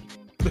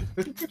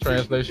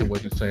 Translation,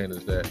 what he's saying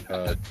is that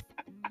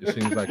it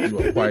seems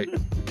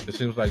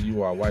like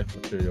you are wife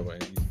material,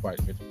 and he's quite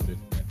interested in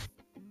that.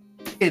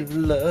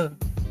 In love.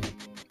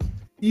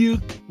 You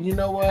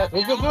know what? Go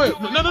ahead.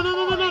 No.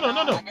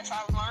 I guess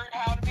I learned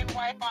how to be a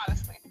wife,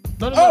 honestly.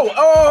 No.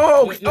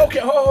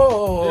 Okay.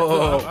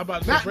 I'm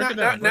about to say, break it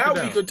down. Now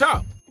we can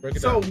talk.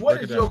 So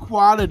what is your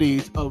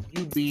qualities of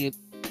you being,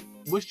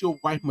 what's your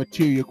wife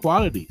material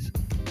qualities?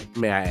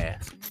 May I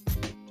ask?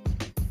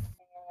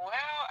 Well,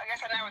 I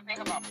guess I never think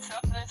about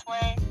myself this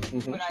way,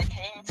 but I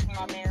came to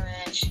my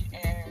marriage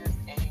as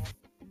a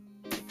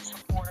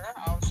supporter.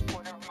 I was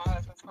supportive of my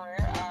husband's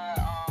career.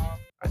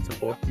 I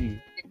support you.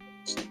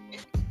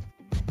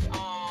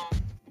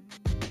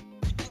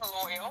 I'm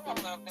loyal. I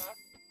love them.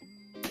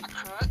 I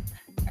cook.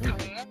 I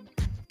clean.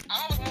 I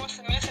was more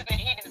submissive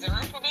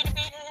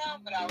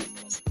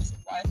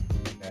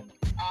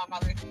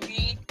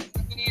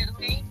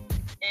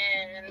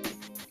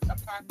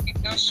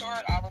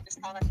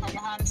just kind of come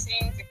behind the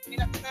scenes and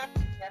clean up stuff.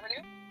 Never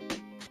knew.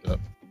 Yep.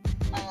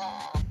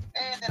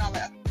 And then I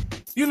left.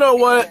 You know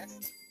what?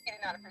 Because he did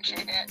not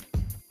appreciate that.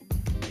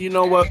 You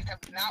know what? That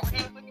was not what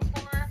he was looking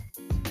for.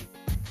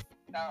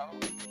 So,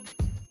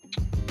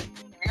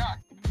 here we are.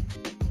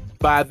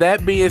 By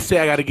that being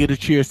said, I got to give a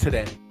cheers to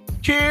that.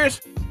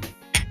 Cheers.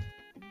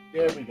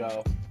 There we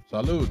go.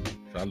 Salud.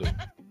 Salud.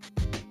 I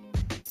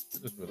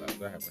just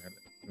realized I haven't had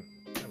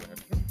a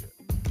drink yet.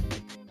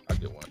 I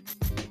get one.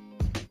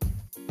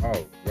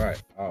 All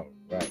right.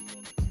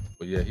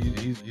 But yeah,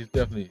 he's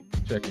definitely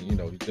checking. You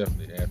know, he's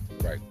definitely asking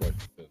the right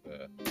questions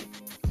because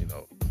you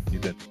know,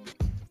 he's interested.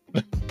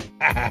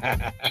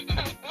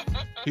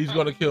 He's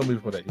gonna kill me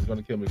for that.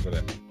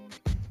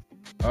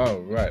 All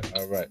right.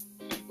 Well,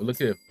 look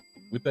here.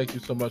 We thank you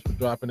so much for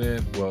dropping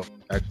in. Well,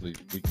 actually,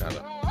 we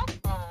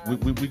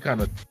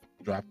kind of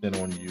dropped in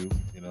on you.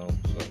 You know,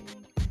 so.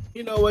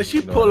 You know what?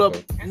 She pull up.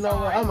 You know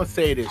what? I'm gonna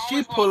say this.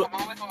 She pull up.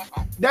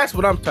 That's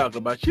what I'm talking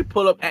about. She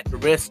pull up at the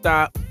rest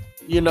stop,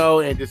 you know,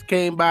 and just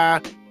came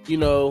by, you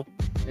know,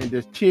 and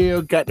just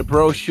chill. Got the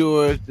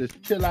brochures.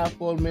 Just chill out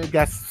for a minute.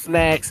 Got some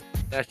snacks.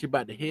 Now she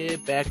about to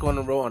head back on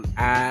the road on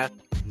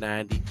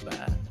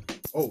I-95.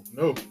 Oh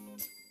no.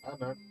 I'm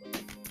not.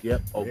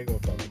 Yep. Oh, Ain't gonna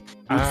talk.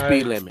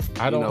 speed limit.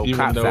 I don't even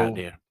cops know. out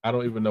there. I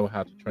don't even know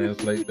how to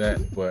translate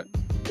that, but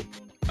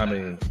I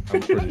mean,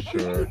 I'm pretty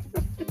sure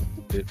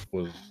it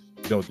was.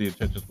 You know, the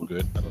intentions were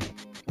good. I don't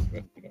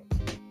know.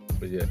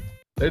 But yeah,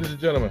 ladies and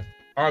gentlemen,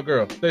 our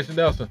girl, Stacey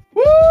Nelson.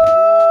 Woo!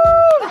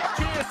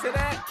 Cheers to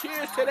that.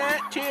 Cheers to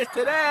that. Cheers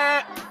to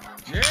that.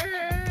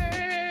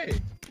 Yay!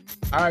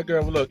 All right,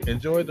 girl. Well, look,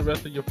 enjoy the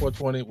rest of your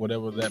 420,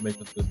 whatever that may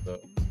consist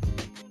of.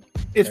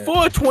 It's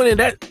 420.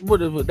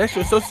 That's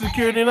your social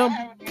security number?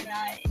 Good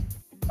night.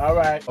 All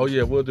right. Oh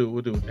yeah, we'll do.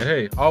 And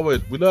hey,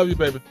 always, we love you,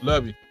 baby.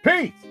 Love you.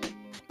 Peace.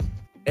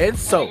 And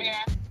so.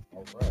 Yeah.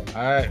 All right.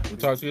 All right, we'll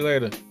talk to you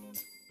later. Talk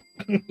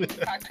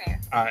to you.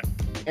 All right.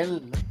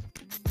 And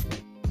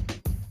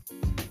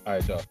All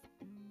right, y'all.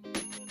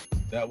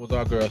 That was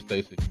our girl,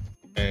 Stacey.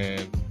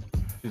 And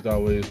she's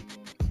always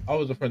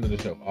a friend of the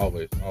show.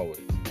 Always a friend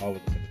of the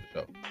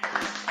show.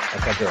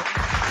 That's our girl.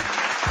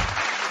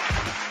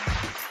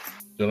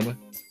 Gentlemen.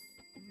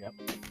 Yep.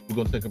 We're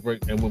gonna take a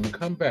break, and when we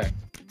come back,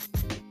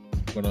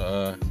 we're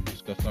gonna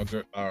discuss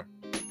our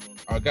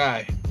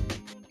guy,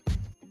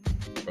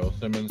 Earl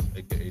Simmons,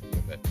 aka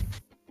DMX.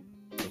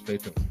 So stay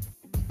tuned.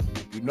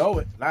 you know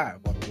it live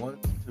on the 1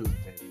 and 2, baby.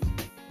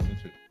 1 and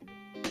 2.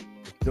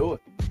 Let's do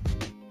it.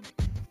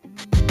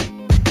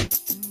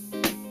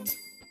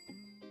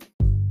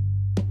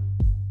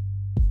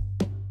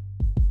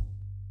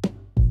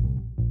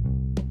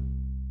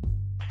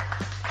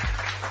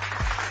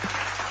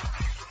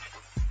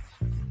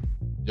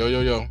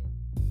 Yo.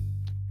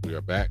 We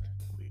are back.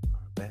 We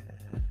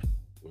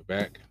are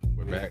back.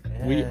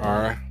 We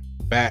are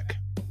back.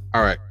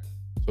 All right.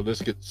 So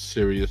let's get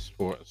serious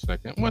for a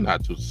second. Well,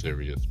 not too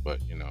serious,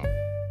 but you know,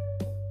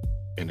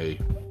 in a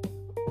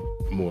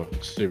more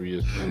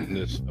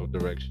seriousness of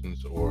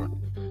directions, or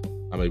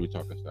I may be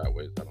talking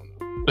sideways. I don't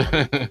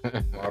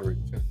know.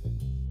 Moderate tempo.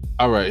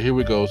 All right, here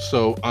we go.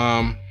 So,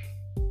 our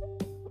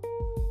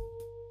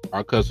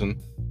cousin,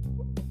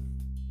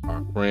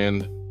 our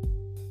friend,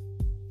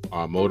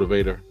 our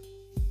motivator,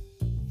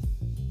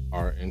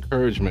 our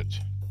encouragement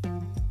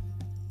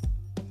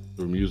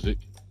through music,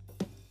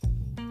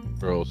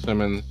 Earl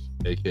Simmons,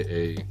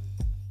 aka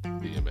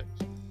DMX.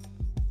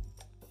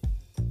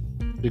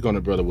 You're going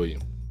to Brother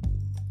William.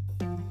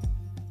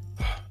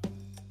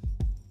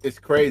 It's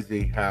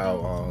crazy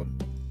how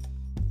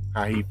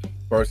he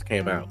first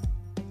came out.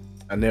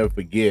 I never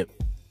forget.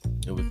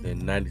 It was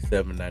in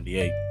 97,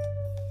 98.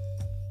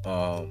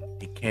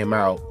 He came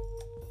out.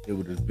 It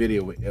was this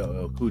video with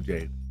LL Cool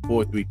J,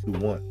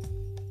 4321.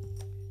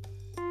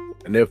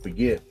 I never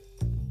forget.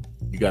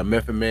 You got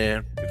Method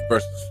Man, his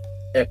verses,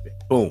 epic,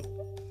 boom.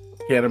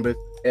 Cannabis,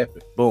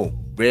 epic,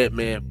 boom.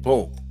 Redman,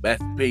 boom.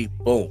 Master P,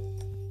 boom.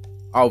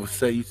 All of a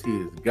sudden, you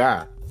see this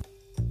guy,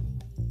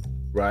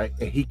 right?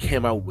 And he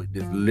came out with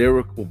this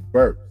lyrical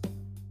verse.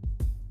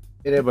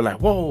 And they were like,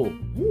 whoa,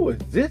 who is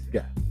this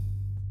guy?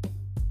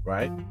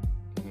 Right?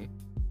 Mm-hmm.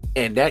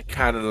 And that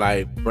kind of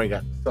like bring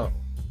out the song.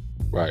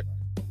 Right.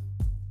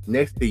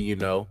 Next thing you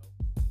know,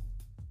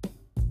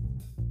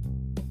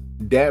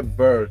 that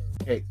verse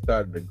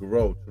started to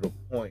grow to the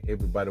point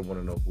everybody want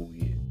to know who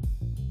he is.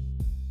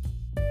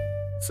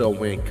 So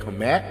when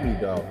Come At Me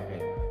Dog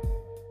came out,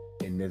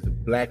 and there's a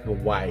black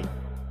and white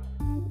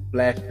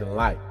flashing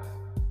lights,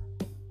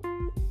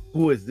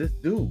 who is this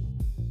dude?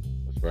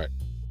 That's right.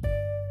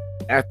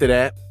 After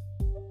that,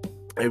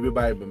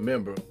 everybody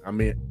remember, I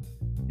mean,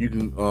 you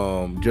can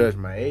judge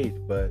my age,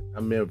 but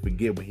I never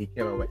forget when he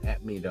came out with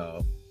At Me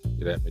Dog.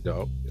 Get at me,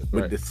 dog. That's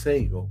With right. the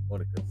single on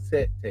the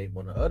cassette tape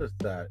on the other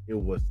side, it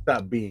was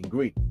Stop Being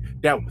Greedy.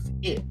 That was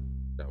it.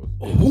 That was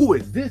Who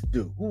is this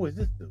dude? Who is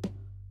this dude?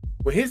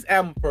 When his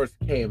album first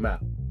came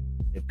out,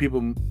 and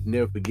people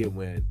never forget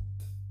when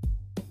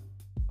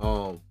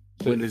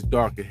it's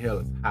dark and hell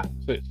is hot.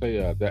 Say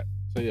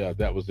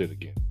that was it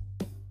again.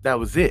 That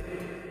was it.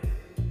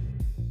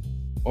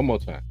 One more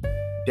time.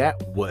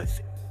 That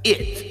was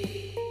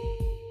it.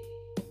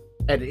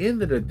 At the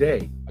end of the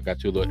day, I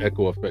got your little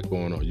echo effect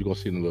going on. You're gonna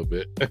see in a little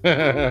bit.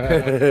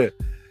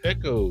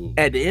 Echo.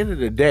 at the end of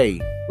the day,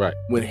 Right.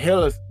 when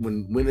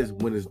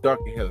it's dark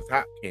and hell is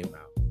hot came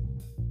out,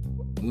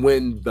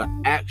 when the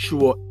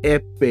actual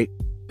epic,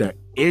 the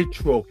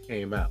intro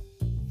came out,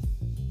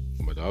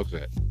 Where my dog's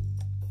at?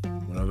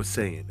 what I was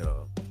saying,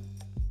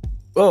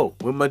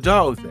 where my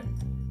dog's at.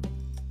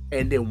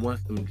 And then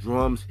once them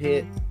drums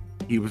hit,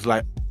 he was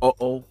like,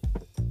 uh-oh.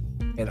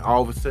 And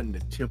all of a sudden the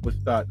tempo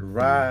started to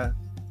rise.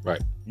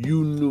 Right.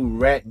 You knew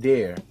right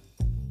there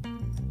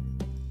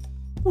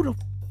who the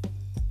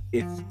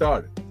it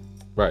started.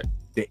 Right.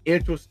 The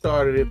intro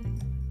started it.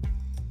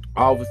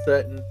 All of a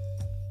sudden,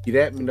 Get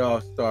At Me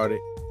Dog started.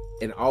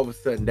 And all of a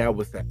sudden, that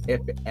was an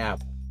epic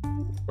album.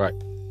 Right.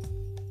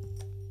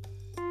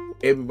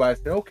 Everybody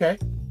said, okay,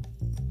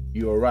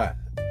 you arrived.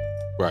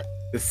 Right.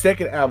 The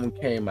second album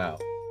came out,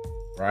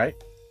 right?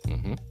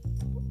 Mm-hmm.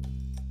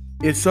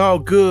 It's all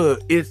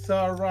good. It's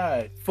all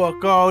right.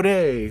 Fuck all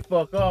day.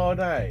 Fuck all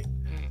night.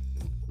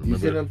 You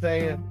see what I'm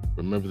saying?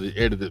 Remember the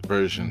edited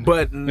version.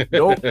 But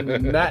nope,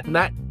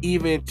 not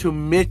even to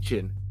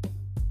mention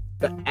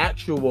the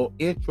actual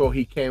intro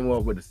he came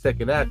up with, the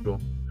second actual.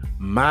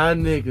 My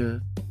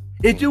nigga,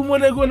 if you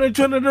wanna go to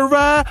turn the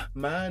ride,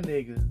 my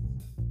nigga.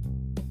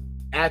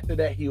 After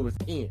that, he was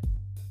in.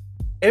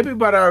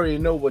 Everybody already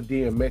know what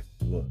DMX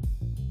was,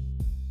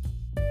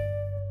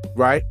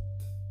 right?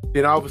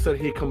 Then all of a sudden,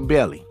 here come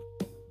Belly.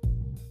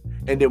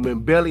 And then when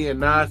Belly and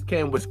Nas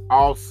came, was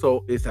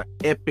also, it's an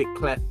epic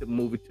classic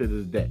movie to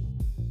this day.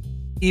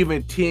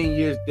 Even 10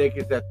 years,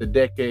 decades after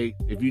decades,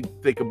 if you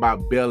think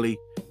about Belly,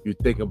 you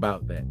think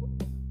about that.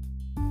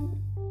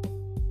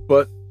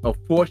 But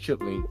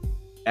unfortunately,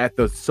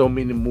 after so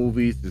many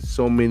movies and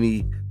so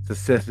many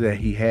successes that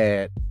he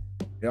had,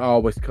 it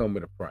always come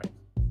with a price.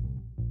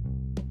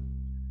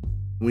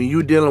 When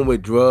you're dealing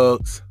with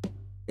drugs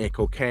and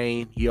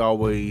cocaine, he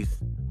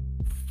always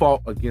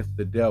fought against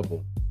the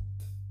devil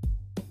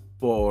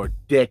for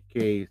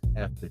decades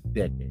after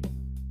decades.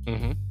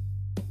 Mm-hmm.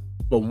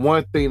 But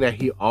one thing that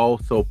he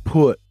also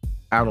put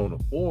out on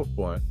the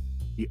forefront,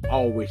 he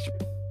always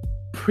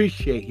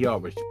preaches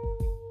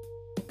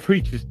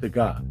to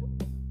God.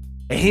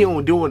 And he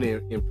don't do it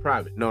in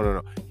private.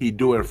 No. He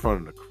do it in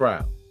front of the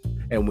crowd.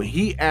 And when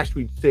he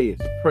actually say his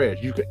prayers,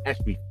 you can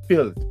actually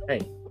feel his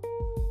pain.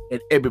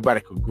 And everybody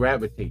could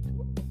gravitate to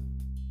him.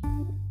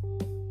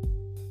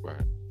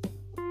 Right.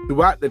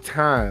 Throughout the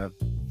time,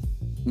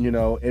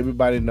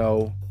 everybody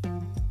know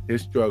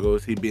his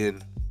struggles. He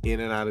been in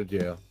and out of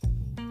jail.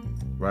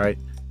 Right?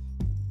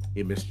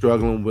 He been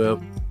struggling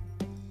with,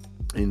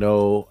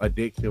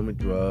 addiction with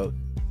drugs.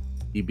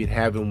 He been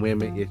having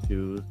women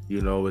issues,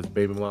 his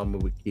baby mama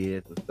with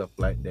kids and stuff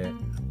like that.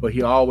 But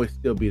he always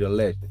still be the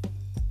legend.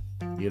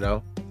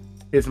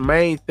 His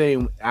main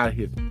thing out of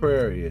his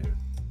prayer is,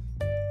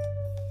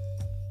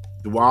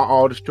 throughout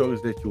all the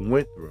struggles that you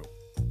went through,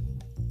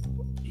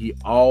 he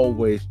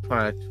always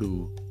trying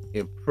to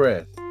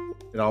impress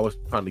and always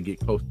trying to get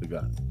close to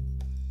God.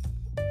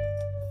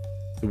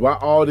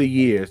 Throughout all the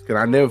years, because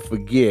I never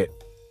forget,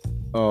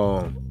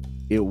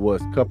 it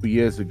was a couple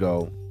years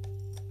ago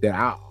that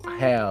I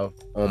have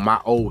on my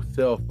old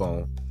cell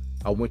phone.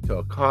 I went to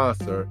a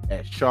concert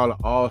at Charlotte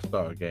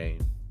All-Star game,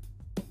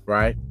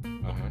 right?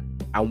 Uh-huh.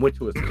 I went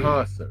to his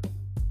concert,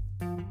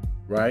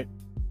 right?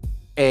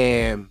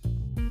 And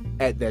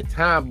at that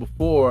time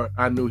before,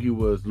 I knew he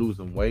was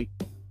losing weight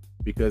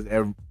because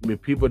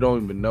people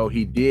don't even know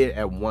he did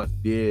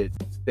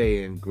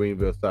stay in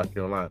Greenville, South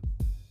Carolina.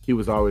 He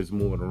was always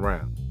moving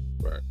around.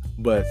 Right.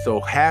 But so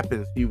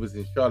happens he was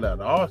in Charlotte at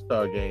the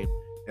All-Star game,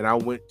 and I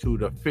went to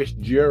the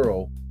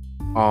Fitzgerald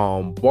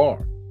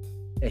bar,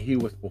 and he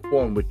was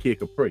performing with Kid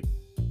Capri.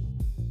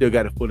 Still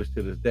got the footage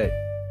to this day.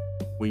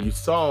 When you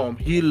saw him,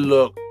 he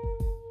looked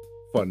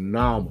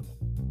phenomenal.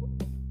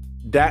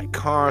 That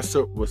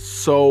concert was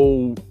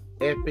so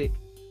epic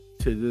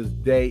to this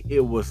day.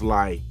 It was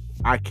like,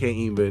 I can't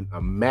even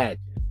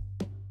imagine.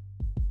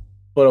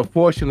 But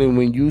unfortunately,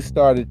 when you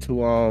started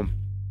to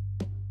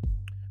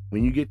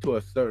when you get to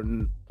a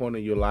certain point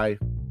in your life,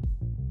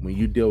 when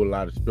you deal with a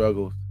lot of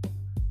struggles,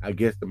 I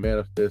guess the man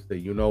upstairs said,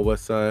 you know what,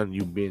 son,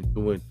 you've been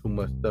doing too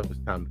much stuff, it's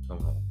time to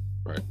come home.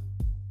 Right.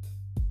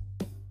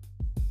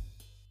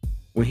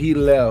 When he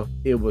left,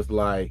 it was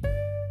like,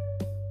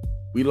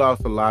 we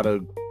lost a lot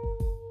of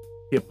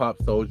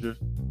hip-hop soldiers.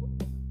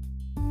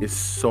 It's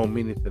so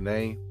many to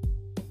name.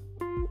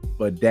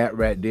 But that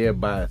right there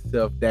by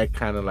itself, that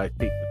kind of like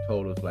take the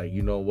total. It's like,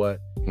 you know what?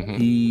 Mm-hmm.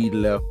 He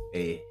left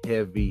a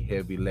heavy,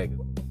 heavy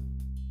legacy.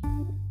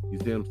 You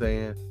see what I'm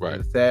saying? Right.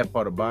 And the sad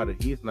part about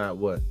it, he's not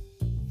what?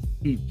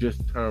 He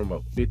just turned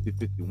up 50,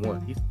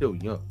 51. He's still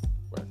young.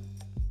 Right.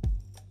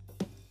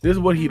 This is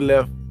what he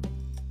left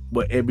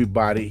with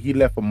everybody. He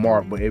left a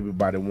mark, but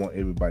everybody want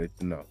everybody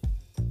to know.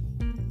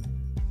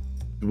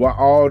 Throughout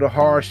all the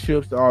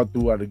hardships, all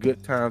throughout the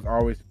good times,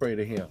 always pray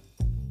to him.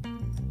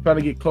 Try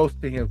to get close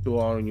to him through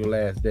all on your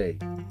last day.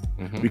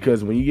 Mm-hmm.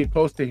 Because when you get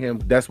close to him,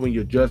 that's when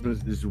your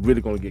judgment is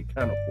really going to get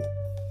counted for.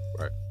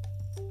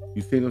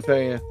 You see what I'm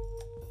saying?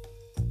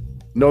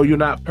 No, you're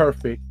not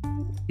perfect.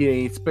 He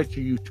ain't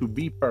expecting you to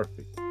be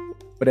perfect.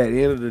 But at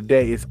the end of the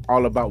day, it's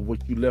all about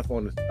what you left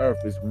on this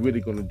earth is really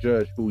going to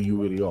judge who you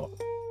really are.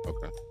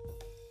 Okay.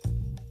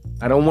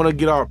 I don't want to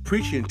get all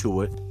preaching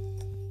to it,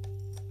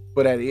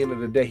 but at the end of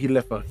the day, he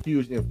left a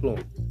huge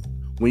influence.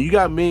 When you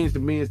got millions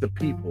and millions of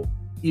people,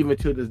 even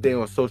to this day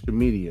on social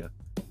media,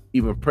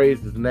 even praise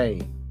his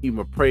name,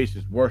 even praise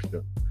his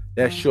worship,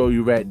 that show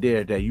you right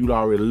there that you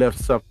already left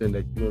something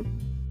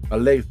a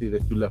legacy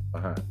that you left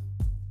behind.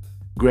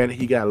 Granted,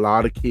 he got a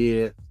lot of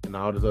kids and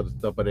all this other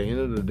stuff, but at the end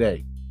of the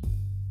day,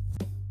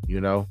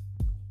 you're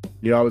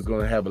always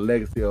going to have a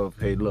legacy of,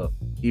 hey, look,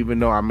 even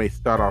though I may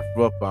start off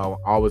rough, I'm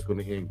always going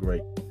to end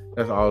great.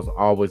 That's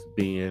always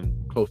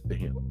being close to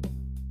him.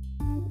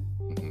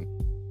 Mm-hmm.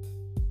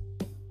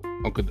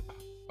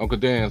 Uncle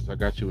Dan's, I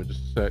got you in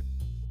just a sec.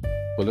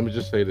 But let me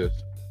just say this.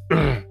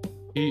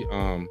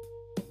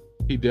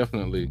 He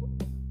definitely,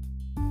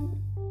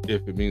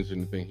 if it means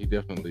anything, he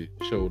definitely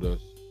showed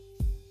us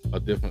a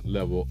different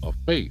level of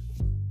faith,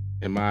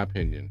 in my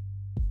opinion.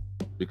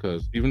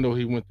 Because even though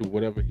he went through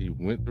whatever he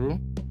went through,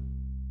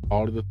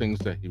 all of the things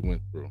that he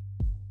went through,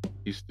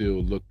 he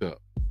still looked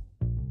up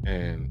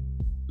and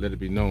let it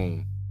be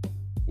known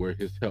where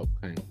his help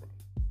came from.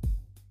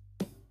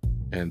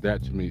 And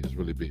that to me is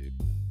really big.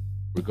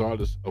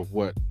 Regardless of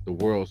what the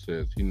world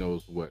says, he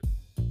knows what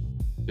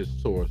his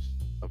source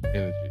of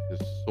energy, his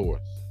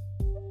source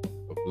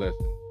of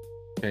blessing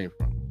came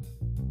from.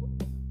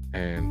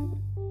 And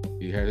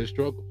he had his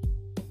struggles.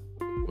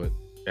 But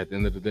at the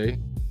end of the day,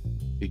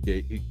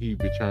 he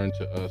returned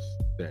to us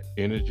that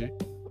energy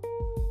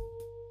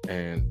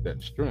and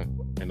that strength,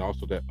 and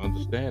also that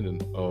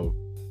understanding of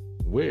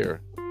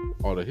where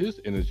all of his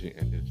energy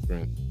and his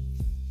strength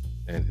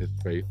and his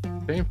faith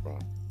came from.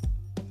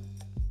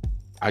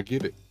 I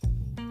get it.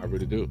 I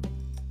really do.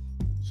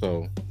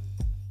 So,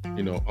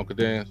 Uncle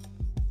Dan,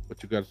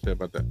 what you got to say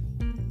about that?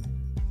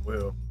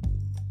 Well,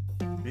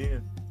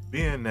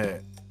 being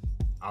that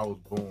I was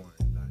born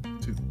in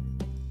 '92,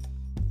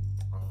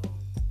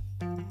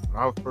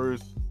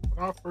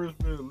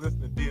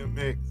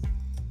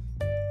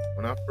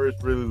 when I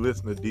first really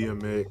listened to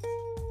DMX,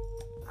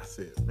 I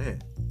said,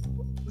 man,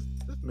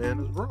 this man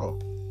is raw.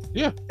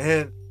 Yeah.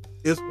 And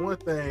it's one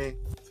thing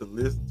to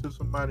listen to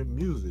somebody's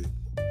music,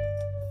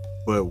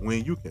 but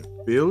when you can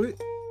feel it,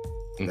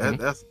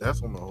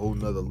 that's on a whole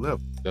nother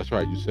level. That's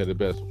right. You said it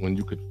best. When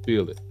you could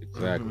feel it.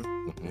 Exactly.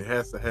 Mm-hmm. It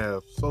has to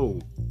have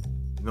soul.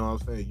 You know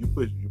what I'm saying? You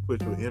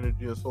put your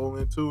energy and soul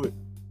into it,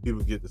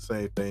 people get the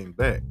same thing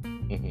back.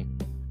 Mm-hmm.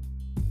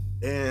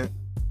 And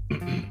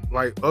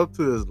like up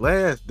to his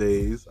last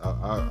days,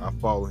 I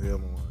follow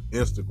him on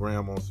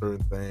Instagram on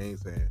certain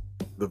things, and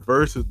the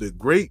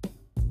great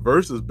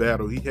versus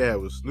battle he had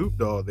with Snoop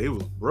Dogg, they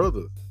was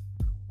brothers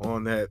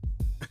on that.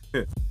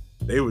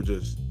 They were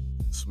just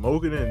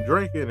smoking and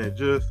drinking and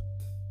just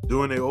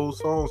doing their old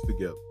songs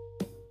together.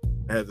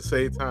 At the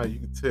same time, you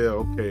can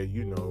tell, okay,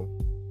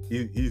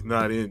 he's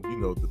not in,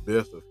 the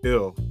best of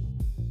health,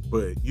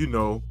 but he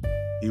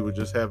was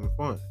just having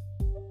fun.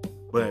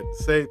 But at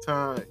the same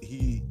time,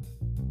 he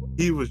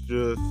was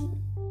just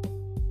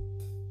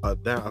a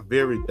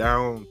very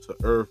down to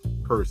earth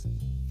person.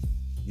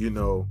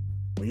 When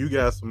you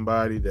got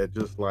somebody that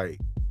just like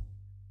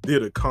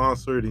did a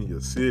concert in your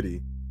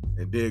city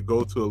and then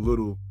go to a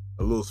little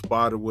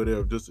spot or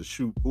whatever just to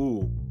shoot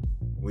pool,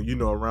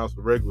 when around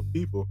some regular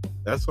people,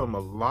 that's something a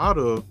lot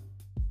of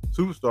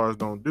superstars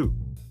don't do.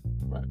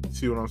 Right.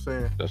 See what I'm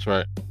saying? That's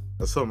right.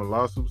 That's something a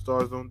lot of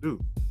superstars don't do.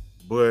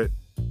 But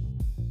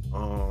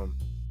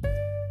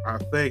I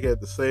think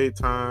at the same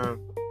time,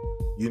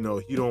 he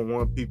don't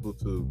want people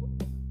to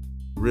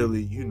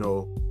really,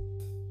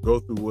 go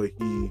through what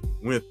he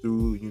went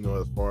through,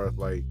 as far as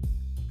like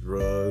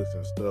drugs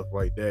and stuff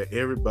like that.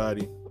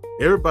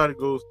 Everybody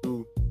goes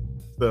through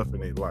stuff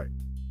in their life.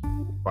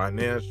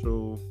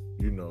 Financial,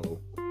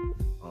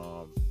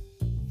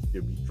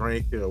 could be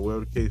drinking or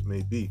whatever the case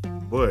may be.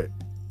 But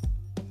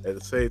at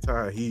the same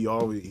time, he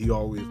always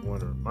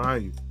want to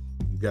remind you,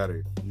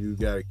 you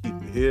gotta keep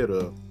your head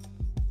up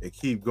and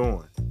keep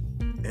going.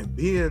 And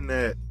being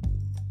that,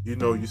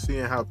 you're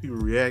seeing how people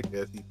react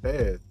as he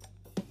passed,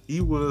 he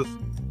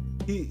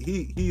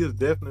is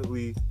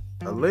definitely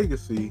a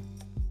legacy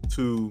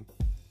to,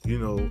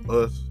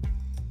 us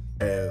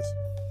as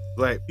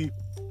black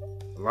people.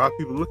 A lot of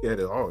people look at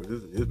it, oh,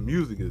 his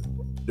music is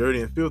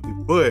dirty and filthy,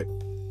 but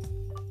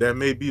that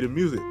may be the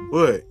music,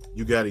 but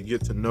you got to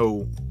get to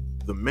know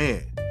the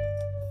man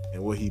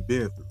and what he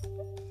been through.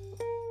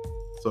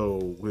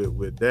 So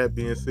with that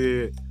being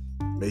said,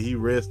 may he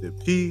rest in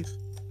peace,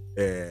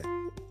 and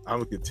I'm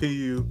gonna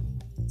continue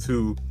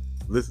to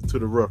listen to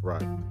the Rough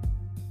Riders.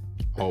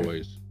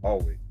 Always.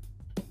 I'm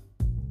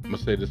gonna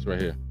say this right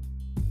here.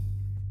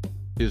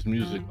 His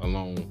music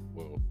alone,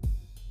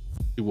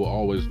 he will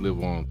always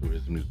live on through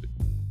his music.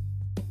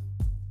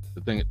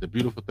 The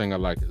beautiful thing I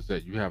like is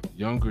that you have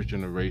younger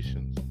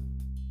generations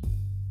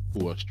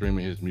who are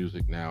streaming his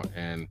music now,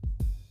 and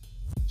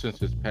since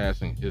his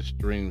passing, his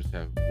streams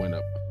have went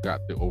up. I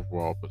forgot the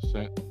overall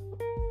percent,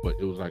 but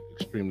it was like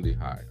extremely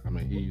high. I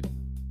mean,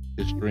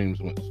 his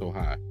streams went so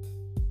high.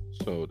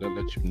 So that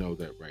lets you know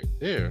that right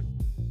there.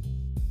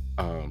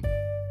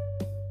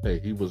 Hey,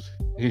 he was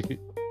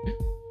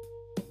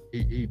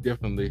he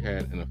definitely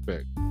had an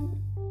effect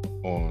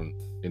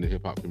in the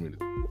hip hop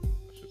community.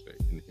 I should say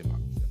in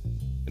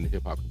the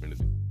hip hop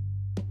community.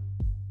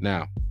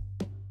 Now,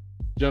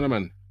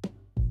 gentlemen,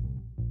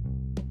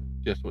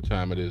 guess what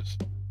time it is?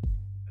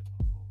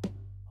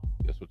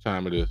 Guess what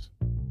time it is?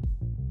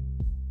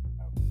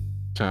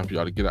 Time for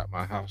y'all to get out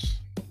my house.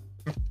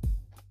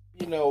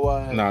 You know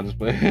what? Nah, just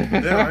play.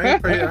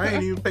 Yeah, I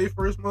ain't even paid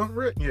first month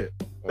rent yet.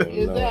 Oh,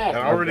 Exactly. no.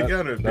 I already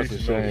got an That's a eviction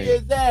shame.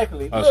 notice.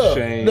 Exactly. A Look,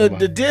 shame.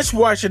 the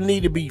dishwasher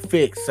need to be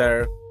fixed,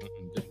 sir.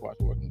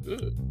 Dishwasher working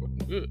good.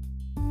 Working good.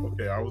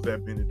 Okay, I was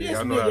at Benedict. This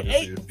I know how nigga this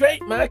ate is.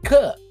 straight my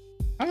cup.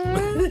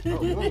 Oh,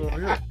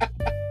 yeah.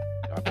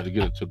 Y'all better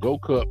get a to-go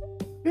cup.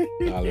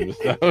 Nah, let me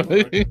stop.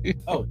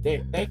 Oh,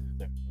 damn. Thank you,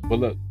 sir. But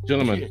look,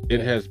 gentlemen, Cheers, it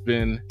man. has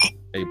been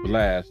a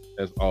blast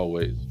as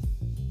always.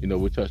 You know,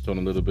 we touched on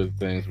a little bit of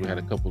things. We had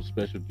a couple of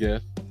special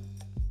guests.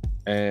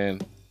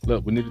 And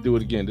look, we need to do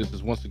it again. This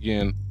is once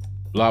again,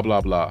 blah,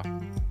 blah, blah.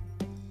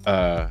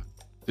 The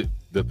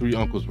Three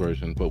Uncles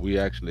version, but we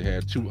actually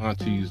had two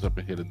aunties up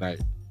in here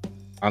tonight.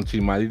 Auntie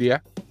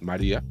Maria.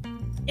 MJ.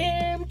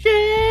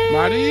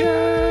 Thank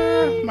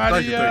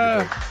you.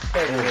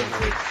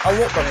 I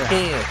want my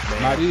pants,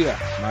 man.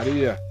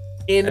 Maria.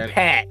 In And-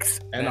 packs.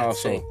 And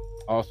That's it.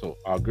 also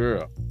our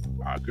girl,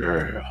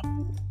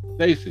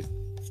 Stacy.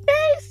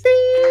 Stacy,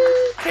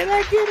 can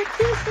I get a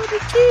kiss on the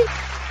cheek?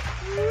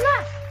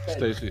 Mwah.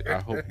 Stacy, I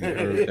hope you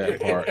heard that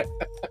part.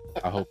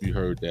 I hope you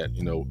heard that.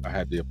 You know, I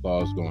had the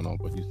applause going on,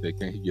 but he said,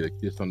 "Can he get a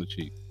kiss on the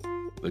cheek?"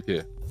 Look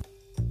here.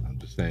 I'm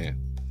just saying.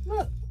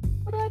 Look,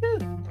 what I do?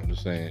 I'm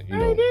just saying. You I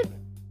know,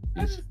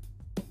 didn't.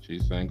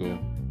 she's single.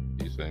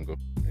 He's single.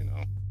 You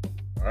know.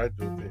 All right,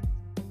 Joe.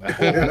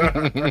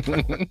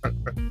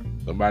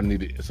 somebody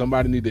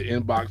need to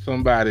inbox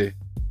somebody.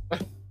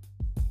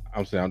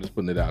 I'm saying, I'm just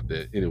putting it out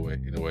there. Anyway.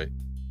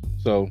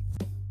 So,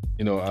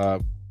 you know,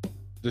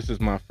 this is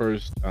my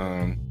first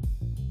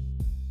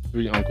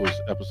Three Uncles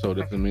episode.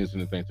 If it means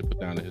anything to put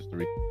down in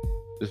history,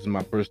 this is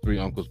my first Three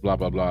Uncles blah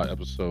blah blah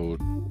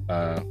episode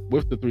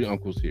with the three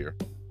uncles here.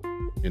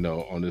 You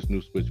know, on this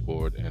new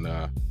switchboard, and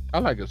I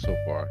like it so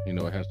far. You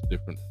know, it has the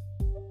different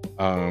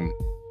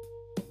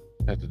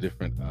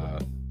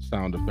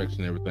sound effects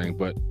and everything.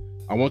 But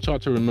I want y'all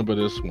to remember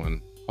this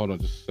one. Hold on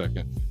just a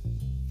second.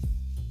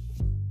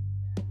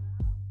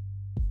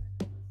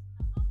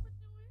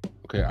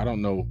 Okay, I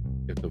don't know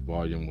if the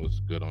volume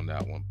was good on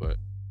that one, but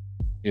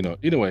you know,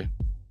 anyway,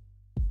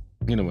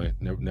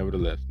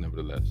 nevertheless,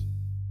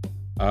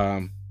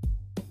 I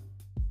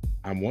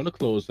want to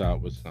close out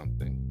with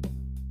something,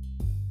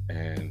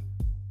 and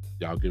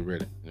y'all get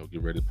ready. You know,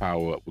 get ready to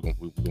power up. We're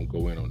gonna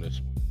go in on this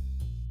one.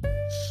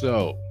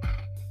 So,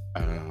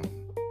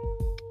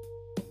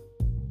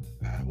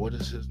 what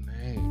is his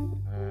name?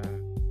 I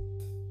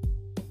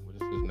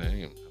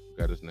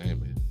forgot his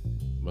name. It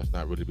must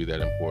not really be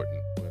that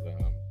important. But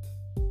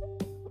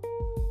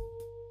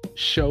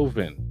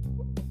Chauvin.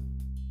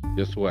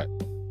 Guess what?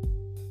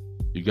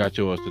 You got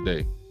yours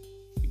today.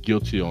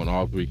 Guilty on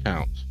all three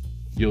counts.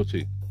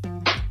 Guilty.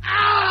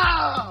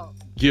 Ow!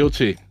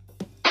 Guilty.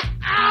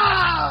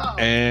 Ow!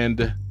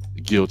 And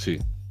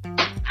guilty.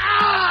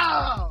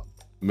 Ow!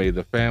 May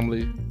the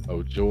family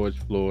of George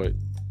Floyd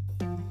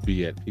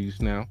be at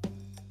peace now.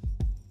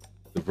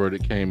 The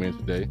verdict came in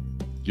today.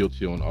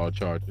 Guilty on all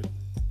charges.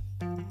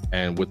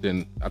 And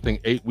within, I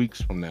think, 8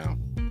 weeks from now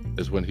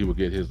is when he will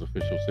get his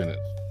official sentence.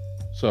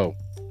 So,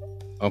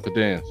 Uncle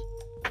Dance,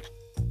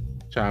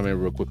 chime in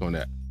real quick on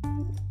that.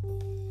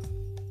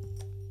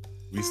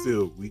 We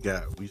still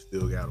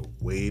got a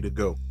way to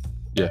go.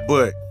 Yeah.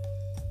 But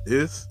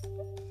this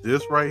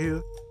right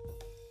here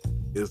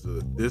is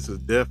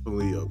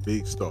definitely a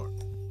big start.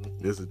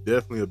 This is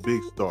definitely a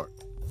big start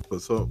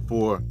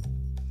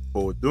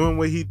for doing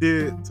what he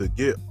did to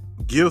get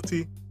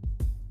guilty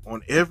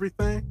on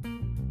everything.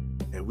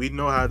 And we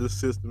know how this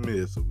system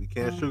is, so we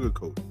can't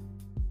sugarcoat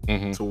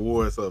it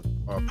towards of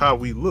how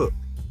we look.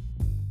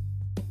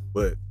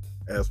 But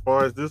as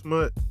far as this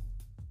much,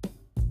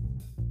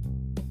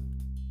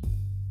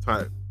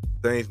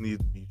 things need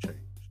to be changed.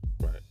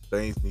 Right.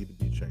 Things need to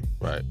be changed.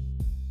 Right.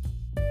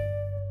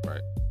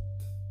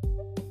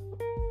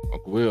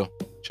 Uncle Will,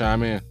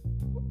 chime in.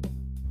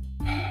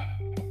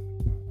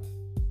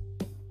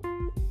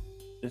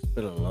 It's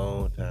been a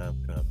long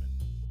time coming.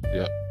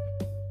 Yep.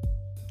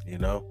 You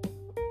know?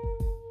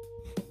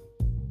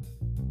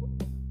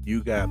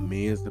 You got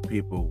millions of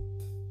people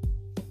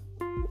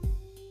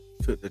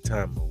took the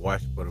time to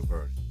watch for the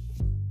verdict.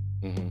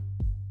 Mm-hmm.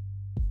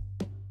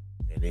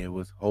 And it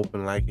was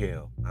hoping like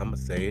hell. I'ma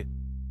say it.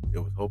 It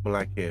was hoping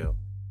like hell.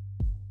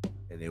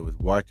 And it was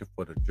watching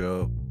for the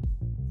drug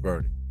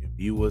verdict. If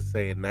you was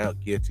saying not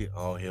guilty,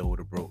 all hell would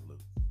have broke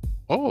loose.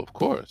 Oh, of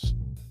course.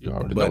 You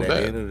already But know at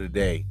that. the end of the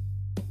day,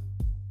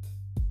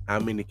 how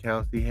many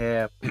counts he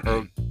have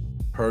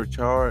per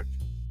charge?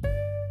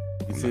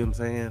 You see what I'm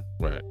saying?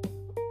 Right.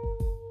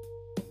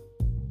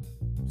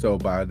 So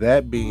by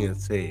that being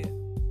said,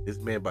 this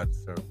man about to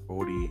serve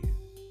 40 years.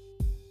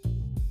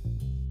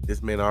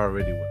 This man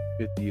already was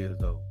 50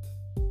 years old.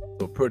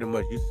 So pretty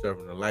much you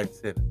serving a life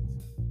sentence.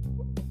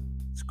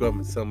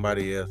 Scrubbing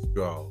somebody else's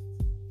drawers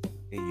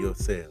in your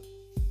cell.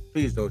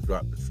 Please don't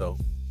drop the soap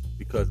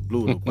because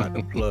Blue is about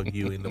to plug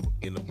you in the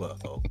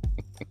butthole.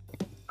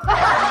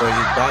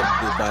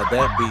 By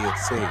that being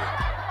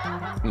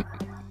said,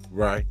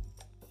 right?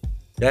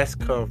 That's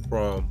come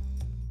from,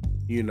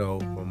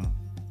 from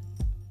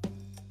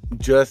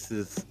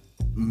justice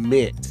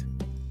meant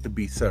to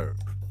be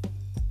served.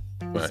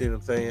 You see what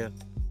I'm saying?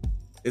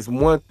 It's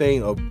one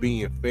thing of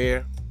being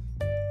fair,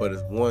 but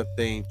it's one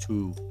thing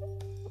to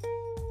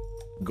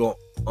go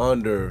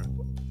under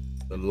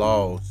the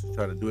laws to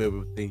try to do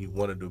everything you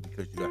want to do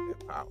because you got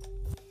that power.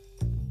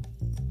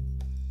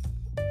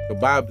 So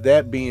by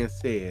that being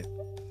said,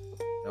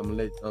 I'm gonna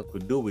let Uncle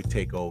Dewey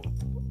take over.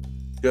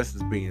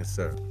 Justice being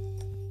served.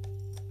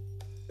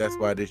 That's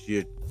why this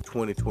year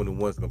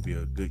 2021 is gonna be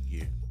a good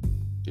year.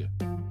 Yeah.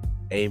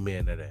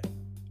 Amen to that.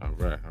 All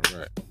right.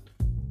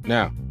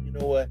 Now, you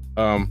know what?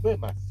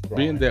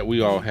 Being that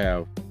we all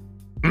have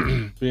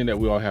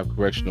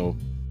correctional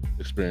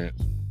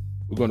experience,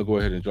 we're going to go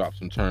ahead and drop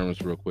some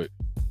terms real quick.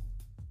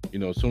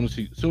 As soon as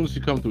he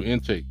comes through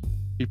intake,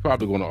 he's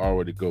probably going to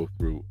already go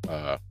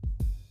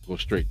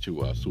straight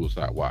to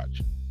suicide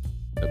watch.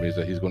 That means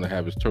that he's going to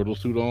have his turtle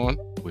suit on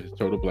with his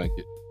turtle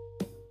blanket.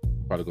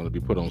 Probably going to be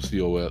put on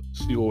COLS,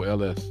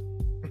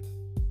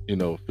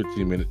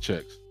 15-minute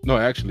checks. No,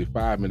 actually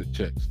 5-minute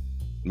checks.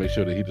 Make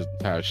sure that he doesn't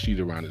tie a sheet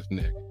around his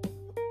neck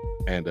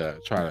and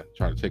try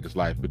to take his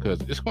life, because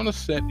it's going to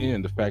set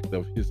in the fact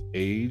of his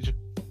age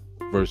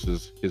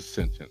versus his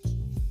sentence,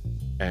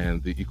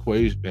 and the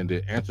equation and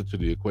the answer to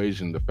the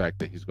equation, the fact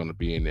that he's going to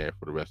be in there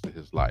for the rest of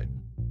his life.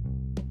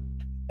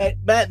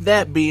 But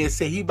that being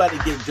said, he about to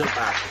get jumped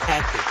by a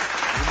package.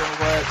 You know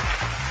what?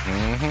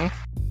 Mm-hmm.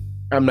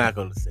 I'm not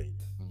going to say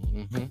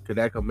that, because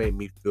that could make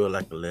me feel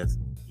like a less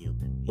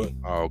human. But,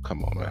 oh,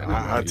 come on, man!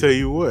 I tell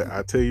you what.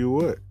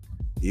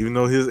 Even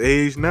though his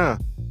age now,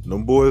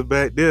 them boys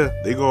back there,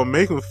 they gonna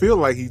make him feel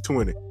like he's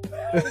 20.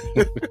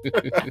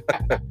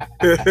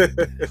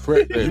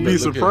 You be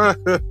surprised.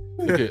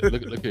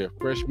 Look here,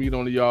 fresh meat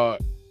on the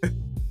yard.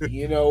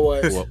 You know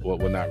what? Well,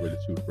 not really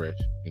too fresh,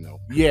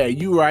 Yeah,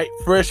 you right.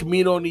 Fresh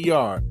meat on the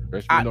yard.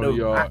 Fresh meat on the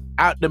yard.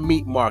 Out the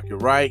meat market,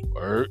 right?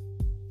 Word.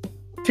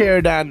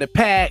 Tear down the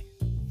pack,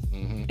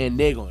 and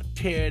they're gonna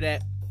tear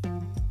that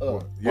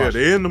up. Yeah,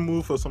 they're in the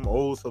mood for some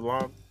old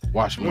salami.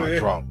 Wash my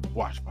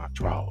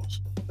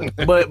drawers.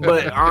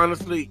 But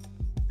honestly,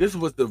 this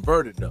was the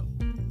verdict though,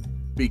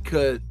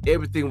 because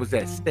everything was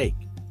at stake.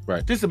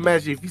 Right. Just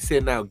imagine if you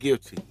said now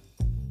guilty,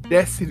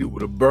 that city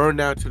would have burned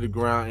down to the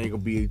ground. Ain't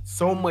gonna be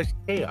so much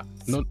chaos.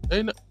 No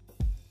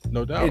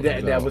doubt.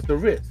 That was the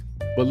risk.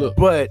 But look,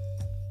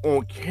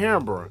 on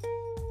camera,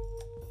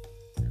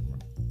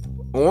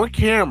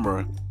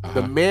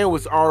 the man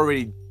was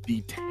already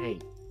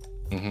detained.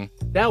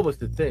 That was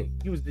the thing.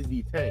 He was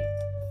detained.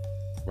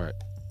 Right.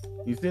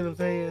 You see what I'm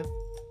saying?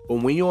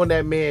 But when you're on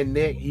that man's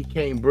neck, he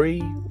can't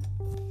breathe,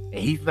 and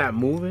he's not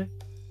moving.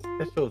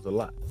 That shows a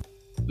lot.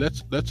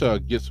 Let's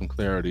get some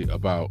clarity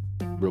about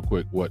real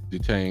quick what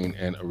detained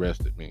and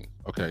arrested means.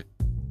 Okay.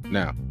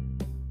 Now,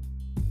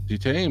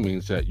 detained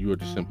means that you are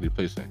just simply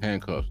placed in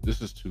handcuffs. This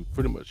is to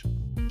pretty much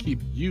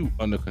keep you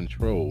under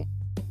control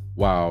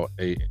while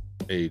a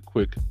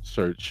quick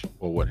search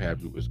or what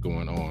have you is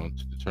going on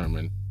to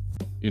determine,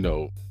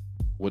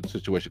 what the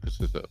situation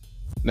consists of.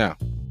 Now,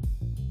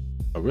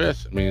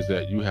 arrest means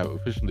that you have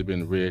officially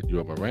been read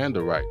your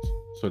Miranda rights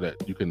so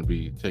that you can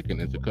be taken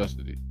into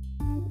custody.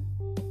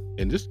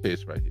 In this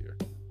case right here,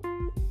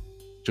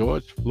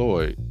 George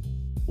Floyd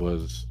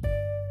was,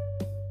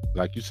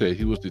 like you said,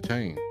 he was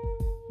detained.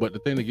 But the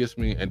thing that gets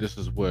me, and this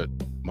is what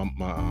my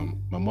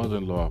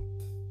mother-in-law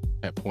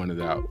had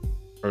pointed out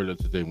earlier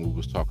today when we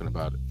was talking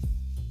about it.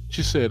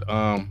 She said,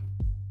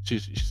 she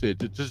said,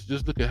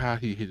 just look at how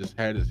he just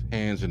had his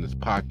hands in his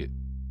pocket,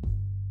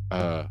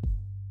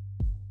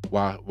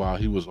 while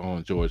he was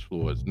on George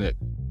Floyd's neck.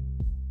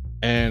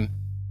 And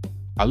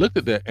I looked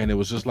at that, and it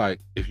was just like,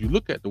 if you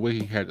look at the way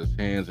he had his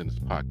hands in his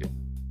pocket,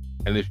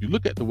 and if you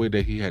look at the way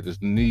that he had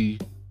his knee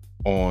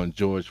on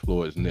George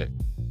Floyd's neck,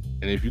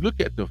 and if you look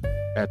at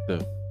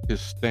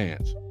his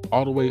stance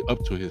all the way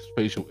up to his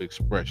facial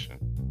expression,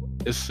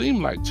 it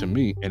seemed like to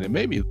me, and it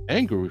made me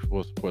angry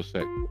for a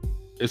second,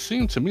 it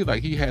seemed to me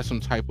like he had some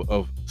type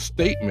of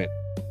statement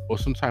or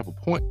some type of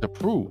point to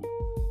prove.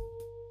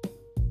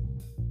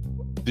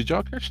 Did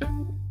y'all catch that?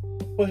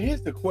 Well,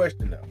 here's the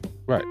question though.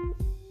 Right.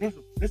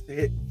 This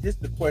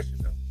the question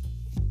though.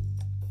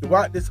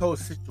 Throughout this whole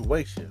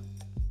situation,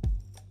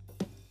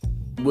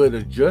 where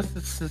the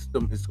justice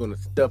system is going to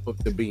step up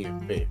to being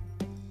fair.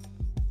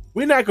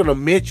 We're not going to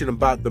mention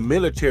about the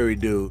military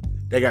dude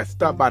that got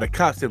stopped by the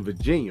cops in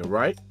Virginia,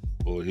 right?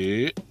 Go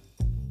ahead.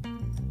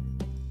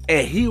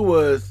 And he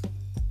was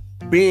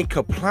being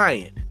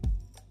compliant,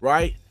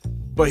 right?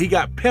 But he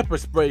got pepper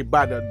sprayed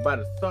by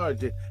the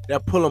sergeant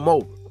that pulled him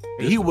over.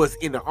 And he was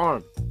in the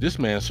army. This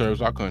man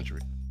serves our country.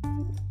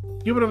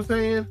 You know what I'm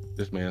saying?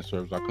 This man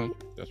serves our country.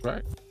 That's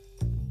right.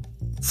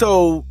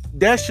 So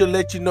that should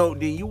let you know.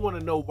 Then you want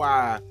to know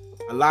why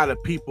a lot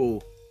of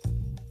people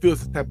feel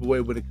some type of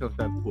way when it comes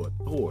down to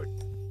authority.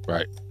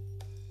 Right.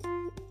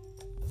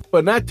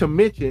 But not to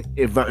mention,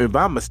 if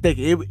I'm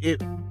mistaken,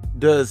 it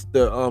does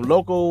the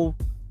local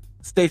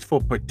states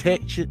for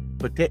protect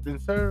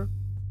and serve.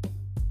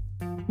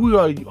 Who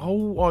are you?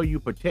 Who are you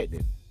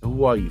protecting? And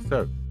who are you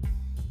serving?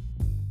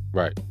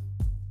 Right.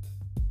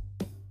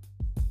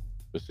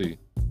 But see,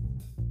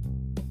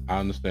 I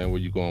understand where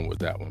you're going with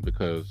that one,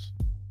 because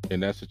in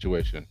that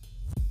situation,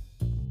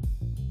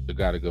 the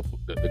guy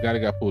that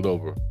got pulled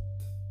over,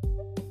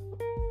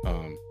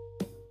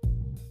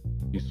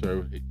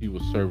 he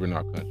was serving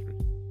our country.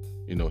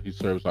 You know, he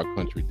serves our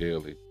country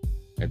daily,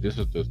 and this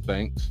is the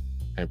thanks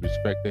and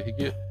respect that he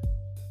gets.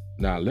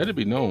 Now, let it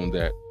be known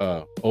that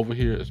over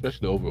here,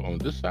 especially over on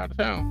this side of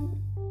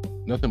town,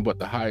 nothing but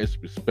the highest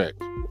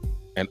respect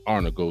and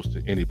honor goes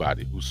to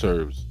anybody who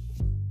serves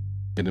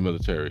in the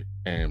military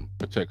and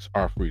protects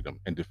our freedom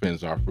and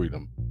defends our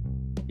freedom.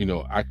 You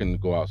know, I can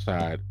go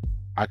outside,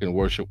 I can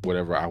worship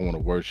whatever I want to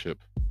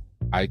worship,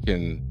 I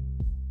can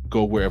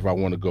go wherever I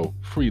want to go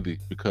freely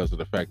because of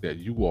the fact that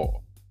you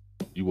all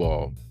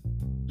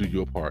do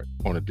your part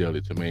on a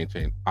daily to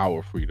maintain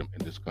our freedom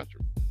in this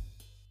country.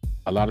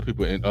 A lot of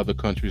people in other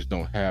countries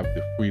don't have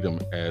the freedom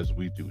as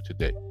we do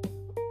today.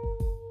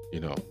 You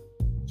know,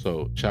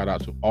 so shout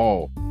out to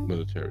all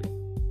military.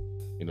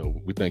 You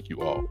know, we thank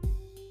you all.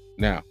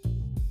 Now,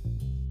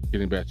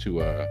 getting back to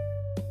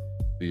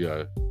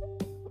the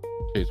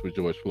case with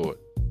George Floyd.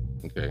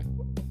 Okay.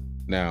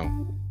 Now,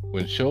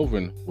 when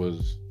Chauvin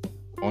was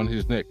on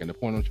his neck, and the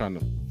point I'm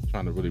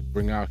trying to really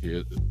bring out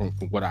here is from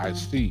what I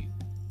see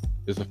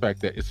is the fact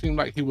that it seemed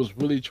like he was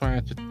really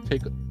trying to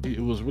he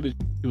was really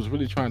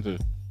trying to,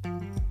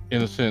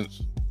 in a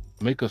sense,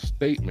 make a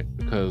statement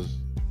because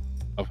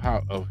of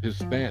his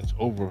stance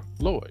over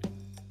Floyd.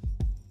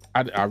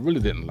 I really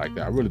didn't like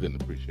that. I really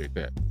didn't appreciate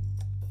that.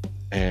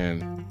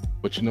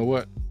 But you know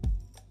what?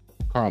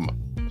 Karma.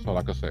 That's all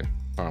I can say.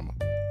 Karma.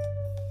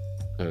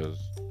 Because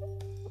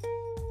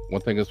one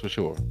thing is for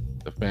sure,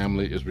 the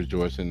family is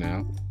rejoicing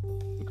now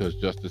because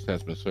justice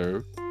has been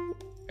served.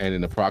 And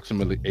in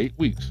approximately 8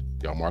 weeks,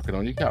 y'all mark it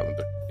on your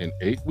calendar, in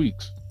 8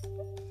 weeks,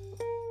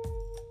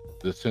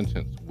 the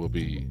sentence will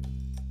be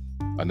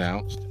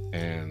announced.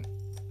 And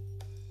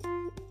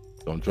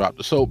don't drop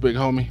the soap, big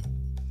homie.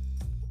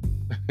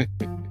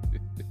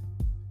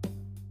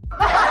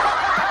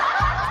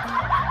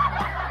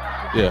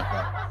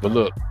 Yeah, but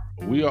look,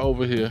 we are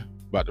over here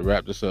about to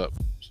wrap this up.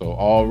 So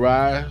all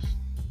rise.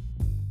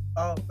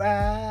 All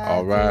right.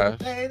 All rise.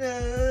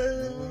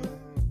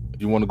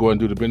 You want to go ahead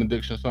and do the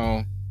benediction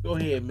song? Go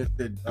ahead,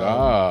 Mr.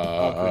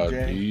 God Uncle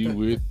J. be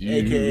with you.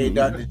 AKA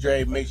Dr.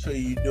 Dre. Make sure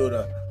you do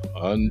the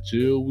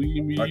until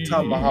we meet. A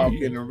tomahawk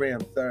in the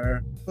rim,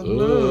 sir.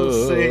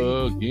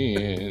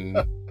 Again.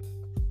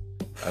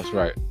 That's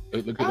right.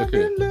 Look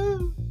here.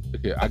 Look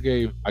here. I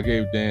gave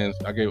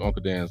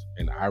Uncle Dan's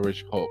an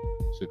Irish Hulk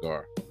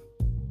cigar,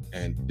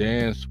 and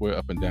Dan swear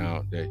up and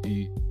down that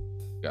he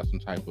got some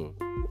type of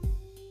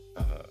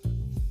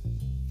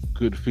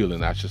good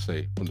feeling, I should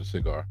say, from the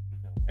cigar.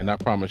 And I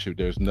promise you,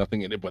 there's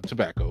nothing in it but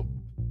tobacco.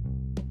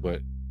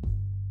 But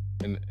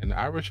an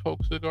Irish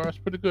Hulk cigar is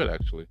pretty good,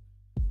 actually.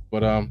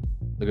 But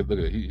look at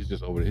he's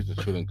just over there. He's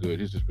just feeling good.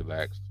 He's just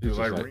relaxed. He's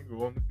like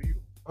Ringo on the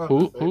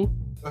Beatles. Who?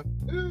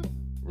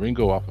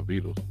 Ringo off of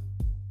Beatles.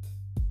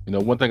 You know,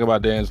 one thing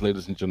about Dan's,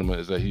 ladies and gentlemen,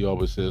 is that he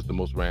always says the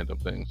most random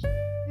things.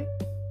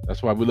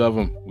 That's why we love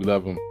him. We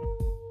love him.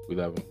 We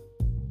love him.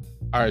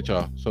 All right,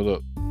 y'all. So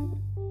look,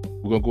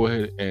 we're gonna go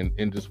ahead and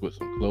end this with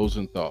some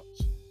closing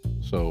thoughts.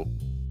 So,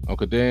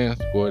 Uncle Dan,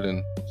 go ahead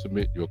and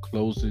submit your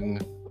closing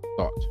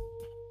thought.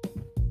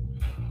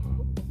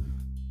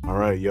 All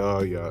right,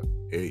 y'all.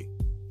 Hey,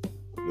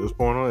 from this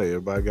point on,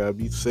 everybody gotta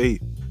be safe.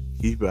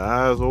 Keep your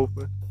eyes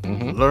open.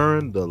 Mm-hmm.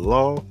 Learn the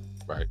law.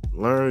 Right.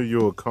 Learn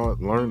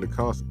the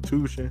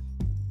Constitution.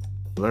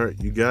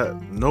 You gotta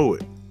know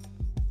it,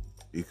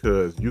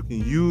 because you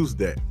can use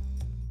that.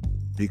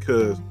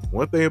 Because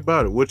one thing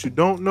about it, what you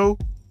don't know,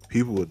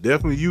 people will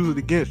definitely use it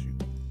against you.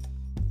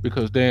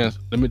 Because I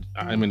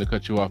mean to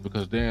cut you off,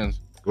 because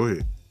go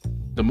ahead.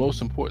 The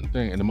most important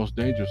thing and the most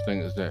dangerous thing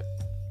is that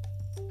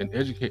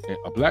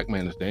a black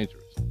man is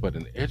dangerous, but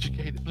an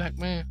educated black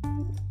man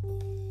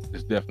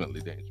is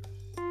definitely dangerous.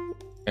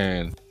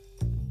 And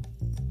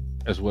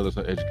as well as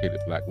an educated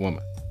black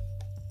woman,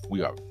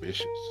 we are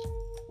vicious.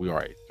 We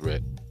are a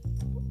threat.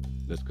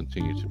 Let's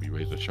continue to be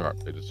razor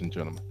sharp, ladies and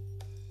gentlemen.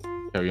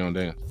 Carry on,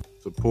 Dan.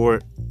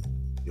 Support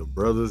your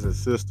brothers and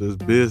sisters'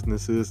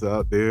 businesses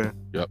out there.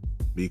 Yep.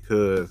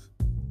 Because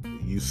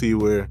you see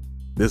where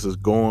this is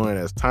going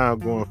as time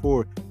going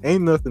forward.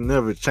 Ain't nothing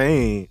never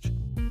changed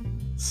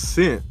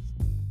since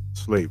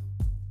slavery.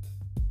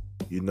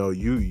 You know,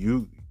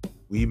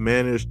 we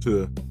managed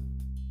to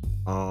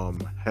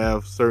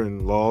have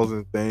certain laws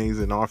and things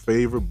in our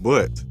favor,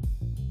 but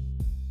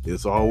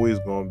it's always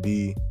going to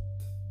be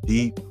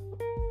deep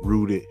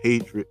rooted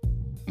hatred.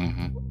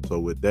 Mm-hmm. So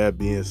with that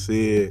being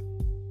said,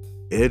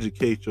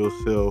 educate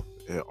yourself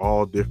in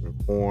all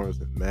different forms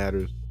and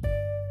matters,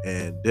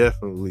 and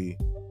definitely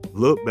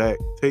look back,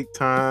 take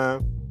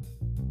time,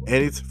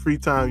 any free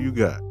time you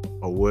got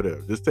or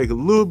whatever. Just take a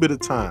little bit of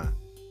time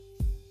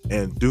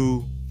and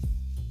do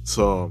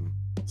some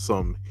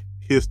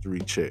history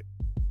check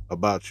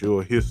about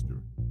your history.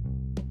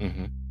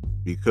 Mm-hmm.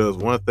 Because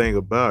one thing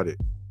about it,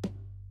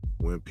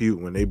 when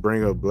they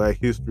bring up Black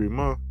History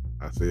Month,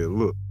 I said,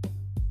 look,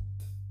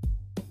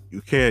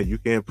 you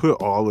can't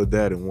put all of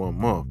that in one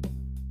month.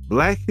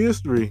 Black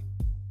history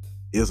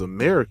is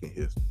American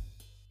history.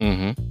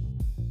 Mm-hmm.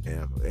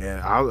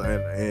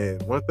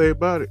 And one thing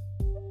about it,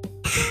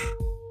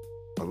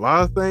 a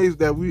lot of things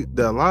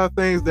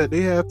that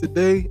they have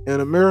today in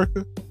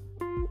America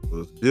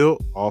was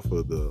built off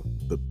of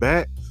the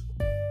backs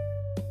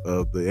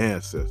of the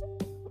ancestors.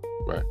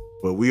 Right.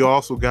 But we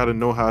also got to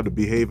know how to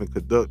behave and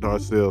conduct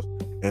ourselves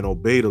and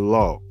obey the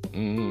law.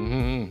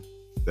 Mm-hmm.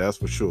 That's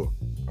for sure.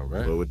 All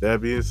right. But with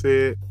that being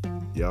said,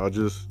 y'all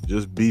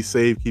just be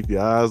safe, keep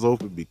your eyes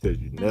open, because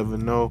you never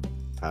know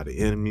how the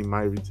enemy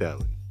might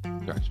retaliate.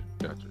 Gotcha.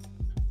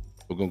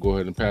 We're gonna go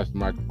ahead and pass the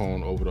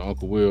microphone over to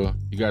Uncle Will.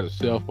 He got a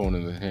cell phone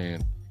in his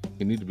hand.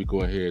 He need to be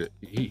going ahead.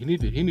 He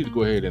need to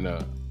go ahead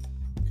and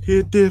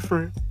Hit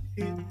different.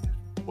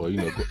 well,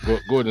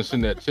 go ahead and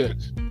send that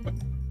text.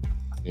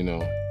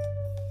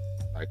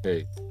 Like,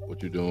 hey,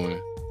 what you doing?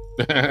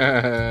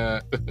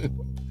 I'm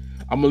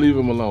gonna leave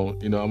him alone.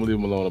 I'm gonna leave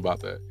him alone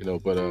about that.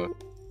 But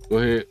go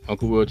ahead,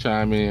 Uncle Will,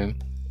 chime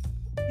in.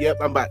 Yep,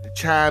 I'm about to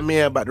chime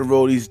in. About to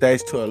roll these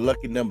dice to a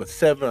lucky number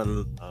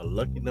 7, a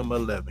lucky number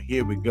 11.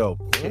 Here we go.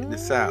 Check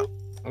this out.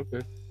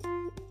 Okay.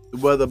 The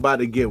weather about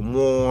to get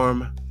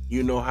warm.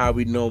 You know how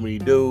we normally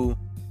do.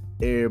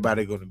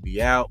 Everybody gonna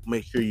be out.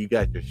 Make sure you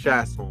got your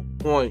shots on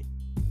point,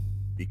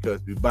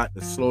 because we about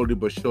to slowly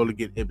but surely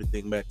get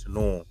everything back to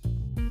normal.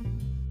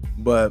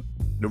 But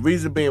the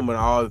reason being, when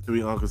all the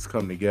 3 uncles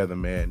come together,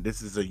 man,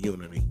 this is a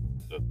unity.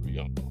 The 3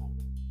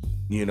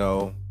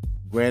 uncles.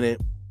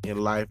 Granted, in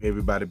life,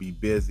 everybody be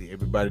busy,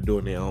 everybody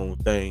doing their own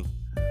thing.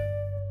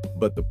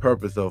 But the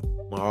purpose of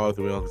when all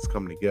 3 uncles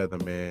come together,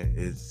 man,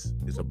 is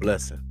a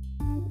blessing.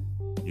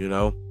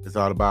 It's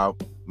all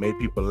about make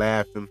people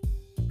laughing,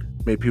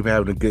 make people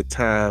having a good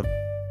time.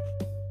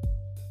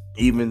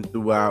 Even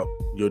throughout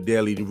your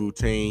daily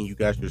routine, you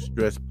got your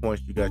stress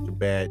points, you got your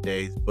bad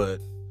days, but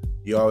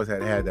you always have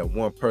to have that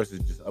one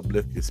person just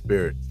uplift your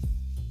spirits.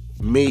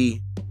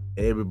 Me,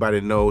 everybody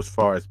knows, as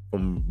far as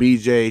from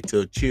BJ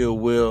to Chill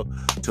Will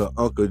to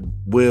Uncle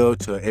Will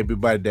to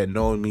everybody that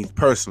knows me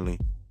personally,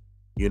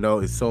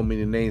 it's so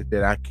many names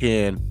that I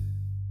can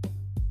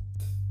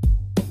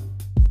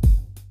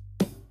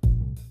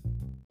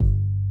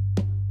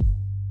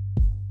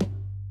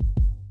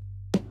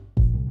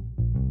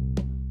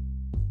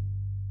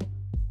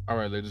All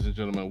right, ladies and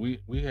gentlemen,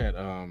 we had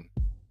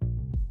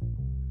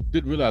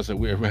didn't realize that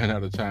we had ran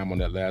out of time on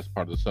that last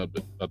part of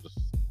the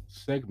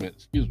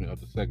segment.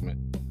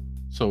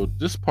 So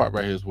this part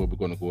right here is where we're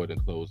going to go ahead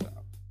and close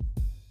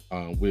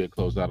out. We had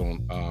closed out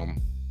on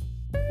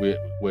we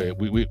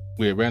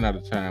had ran out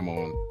of time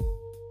on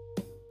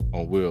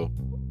Will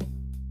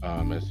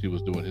as he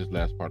was doing his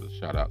last part of the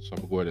shout out. So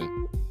I'm going to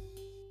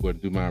go ahead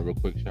and do mine real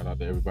quick. Shout out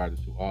to everybody,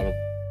 to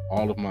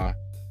all of my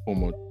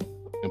former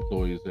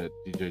employees at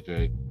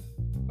DJJ.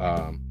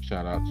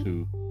 Shout out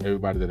to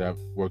everybody that I've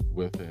worked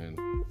with, and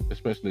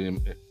especially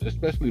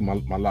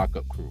my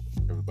lockup crew,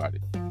 everybody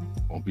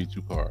on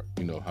B2 card.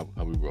 You know how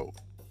we roll.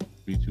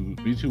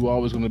 B2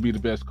 always going to be the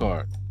best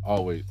card,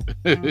 always.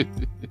 But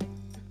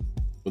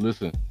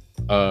listen,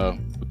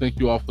 thank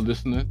you all for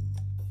listening.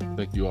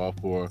 Thank you all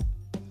for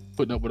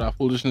putting up with our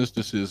foolishness.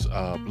 This is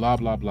blah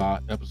blah blah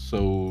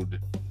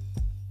episode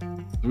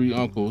 3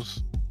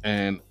 uncles,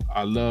 and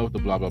I love the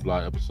blah blah blah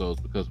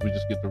episodes because we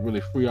just get to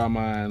really free our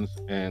minds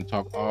and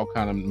talk all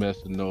kind of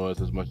mess and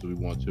noise as much as we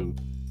want to,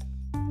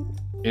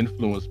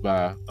 influenced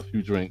by a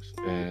few drinks,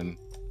 and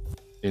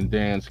in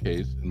Dan's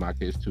case, in my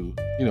case too,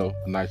 a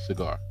nice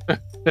cigar.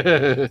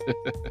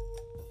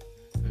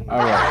 All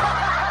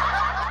right.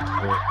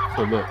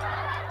 So look,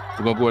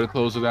 we're gonna go ahead and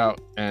close it out,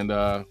 and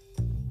I'm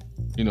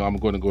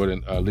going to go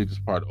ahead and leave this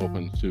part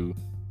open to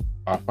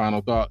our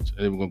final thoughts,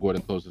 and then we're gonna go ahead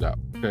and close it out.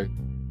 Okay.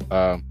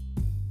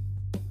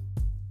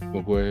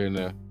 We'll go ahead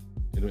and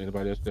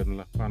anybody else got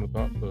any final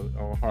thoughts? So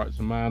all hearts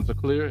and minds are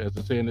clear, as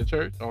they say in the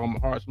church. All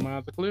hearts and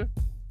minds are clear.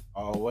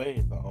 Always,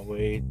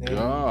 and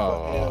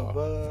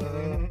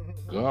forever.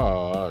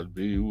 God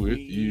be with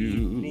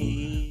you.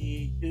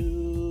 Need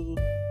you,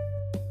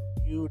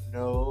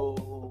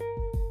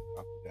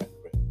 I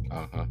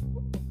forgot.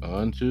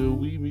 Until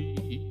we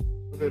meet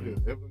What that is?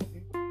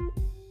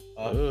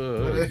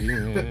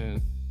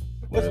 again.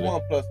 What's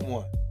 1 plus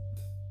 1?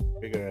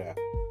 Figure it out.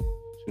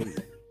 2.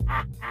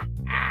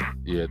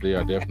 Yeah, they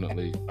are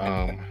definitely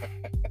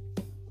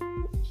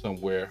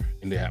somewhere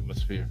in the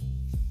atmosphere.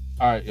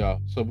 All right,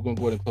 y'all. So we're gonna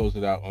go ahead and close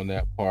it out on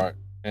that part,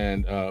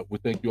 and we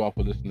thank you all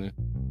for listening.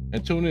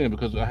 And tune in,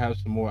 because I have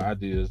some more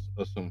ideas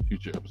of some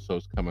future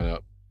episodes coming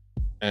up.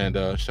 And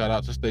shout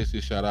out to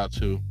Stacy. Shout out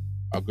to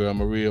our girl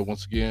Maria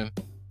once again.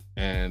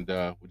 And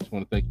we just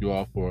want to thank you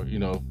all for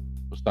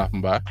for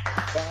stopping by.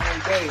 Fine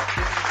day,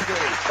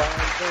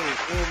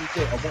 any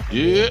day. I want my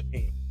Yeah. damn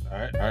pen.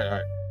 All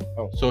right.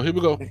 Oh. So here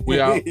we go. We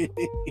out.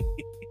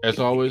 As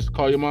always,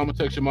 call your mama,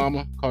 text your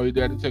mama, call your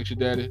daddy, text your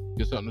daddy,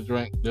 get something to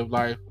drink, live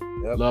life,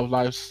 Yep. love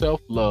life.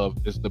 Self-love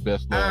is the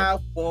best I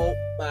love. want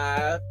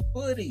my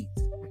footies.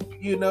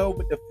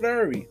 With the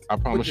flurries. I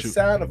promise with you. the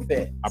sound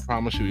effects. I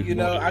promise you. If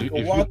I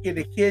can walk in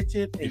the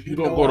kitchen and if you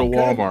don't go to I'm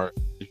coming. Walmart,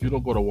 if you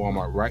don't go to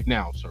Walmart right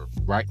now, sir,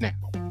 right now.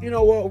 You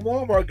know what?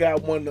 Walmart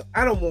got one.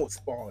 I don't want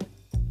Spawn.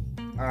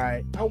 All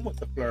right, I want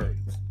the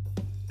flurries.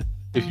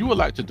 If you would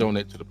like to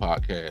donate to the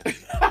podcast,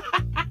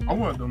 I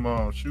want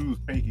them shoes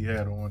Pinky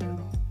had on it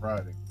on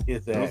Friday.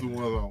 Is Those that? are the ones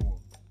I want.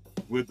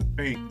 With the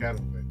pink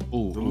Cadillac.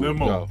 ooh, The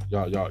limo.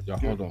 y'all,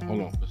 hold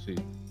on. Let's see.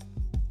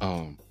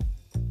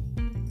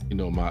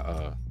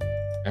 My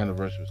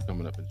anniversary is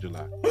coming up in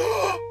July,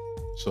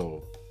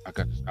 so I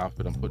got this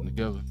outfit I'm putting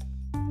together.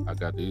 I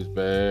got these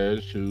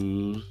bad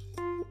shoes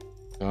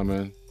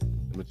coming.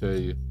 Let me tell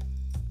you.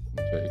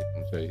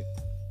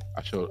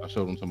 I showed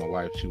them to my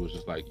wife. She was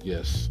just like,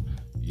 yes,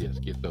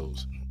 get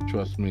those.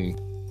 Trust me.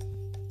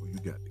 Oh,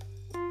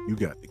 you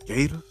got the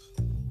Gators?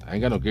 I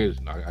ain't got no gators.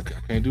 I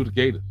can't do the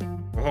gators.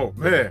 Oh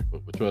man.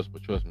 But trust me.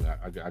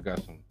 I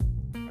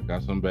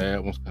got some bad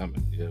ones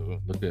coming. Yeah,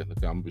 look at.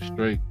 I'm gonna be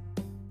straight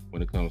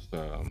when it comes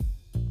to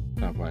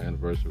time for our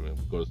anniversary and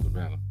we go to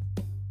Savannah.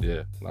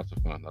 Yeah, lots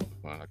of fun.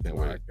 I can't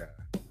wait.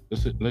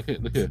 Listen, look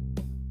here.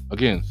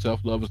 Again,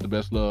 self-love is the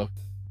best love.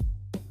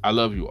 I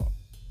love you all.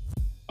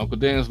 Uncle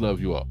Dan's love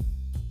you all.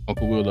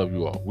 Uncle Will love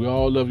you all. We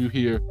all love you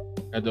here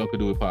at the Uncle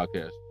Dewey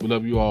Podcast. We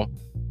love you all.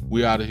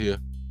 We out of here.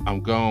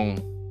 I'm gone.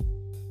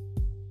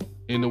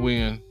 In the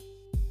wind.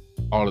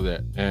 All of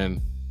that.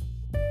 And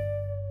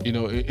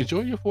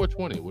enjoy your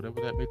 420, whatever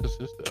that may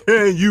consist of.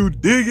 Can you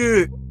dig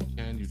it?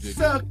 Can you dig it?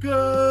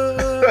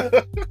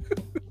 Sucker.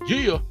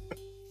 Yeah.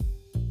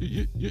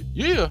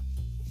 Yeah.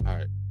 All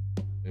right.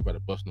 Anybody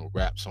bust no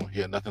raps on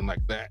here, nothing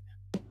like that.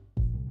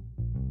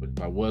 But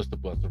if I was to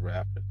bust a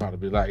rap, it'd probably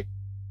be like,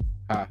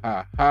 ha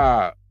ha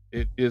ha,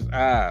 it is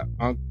I,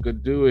 Uncle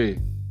Dewey,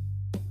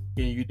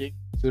 Can you dig?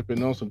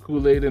 sipping on some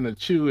Kool-Aid and a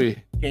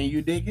Chewy. Can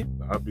you dig it?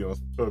 I'll be on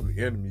some Public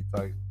Enemy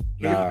type.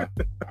 Nah,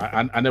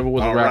 I never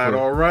was a rapper.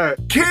 All right.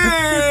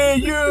 Can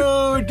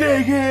you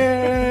dig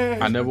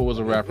it? I never was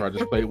a rapper. I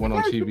just played one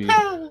on TV.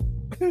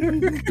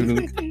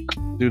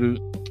 Do-do.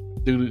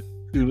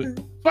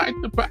 Fight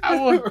the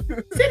power.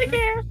 City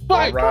girls.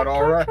 Fight.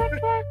 All right.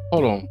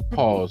 Hold on.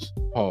 Pause.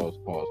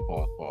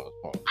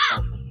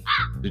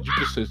 Did you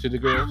just say City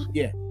Girls?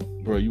 Yeah.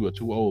 Bro, you are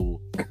too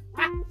old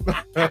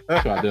to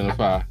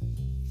identify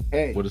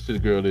Hey. what a City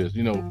Girl is.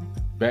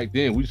 Back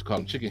then we used to call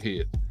them chicken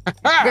heads.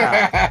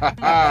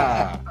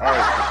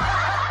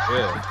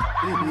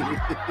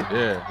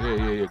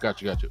 Yeah.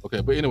 Got you.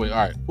 Okay, but anyway,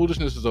 all right.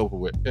 Foolishness is over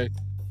with. Okay,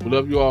 we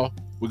love you all.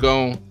 We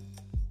gone.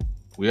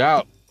 We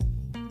out.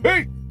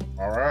 Hey.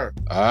 All right.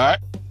 All right.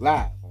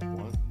 Live.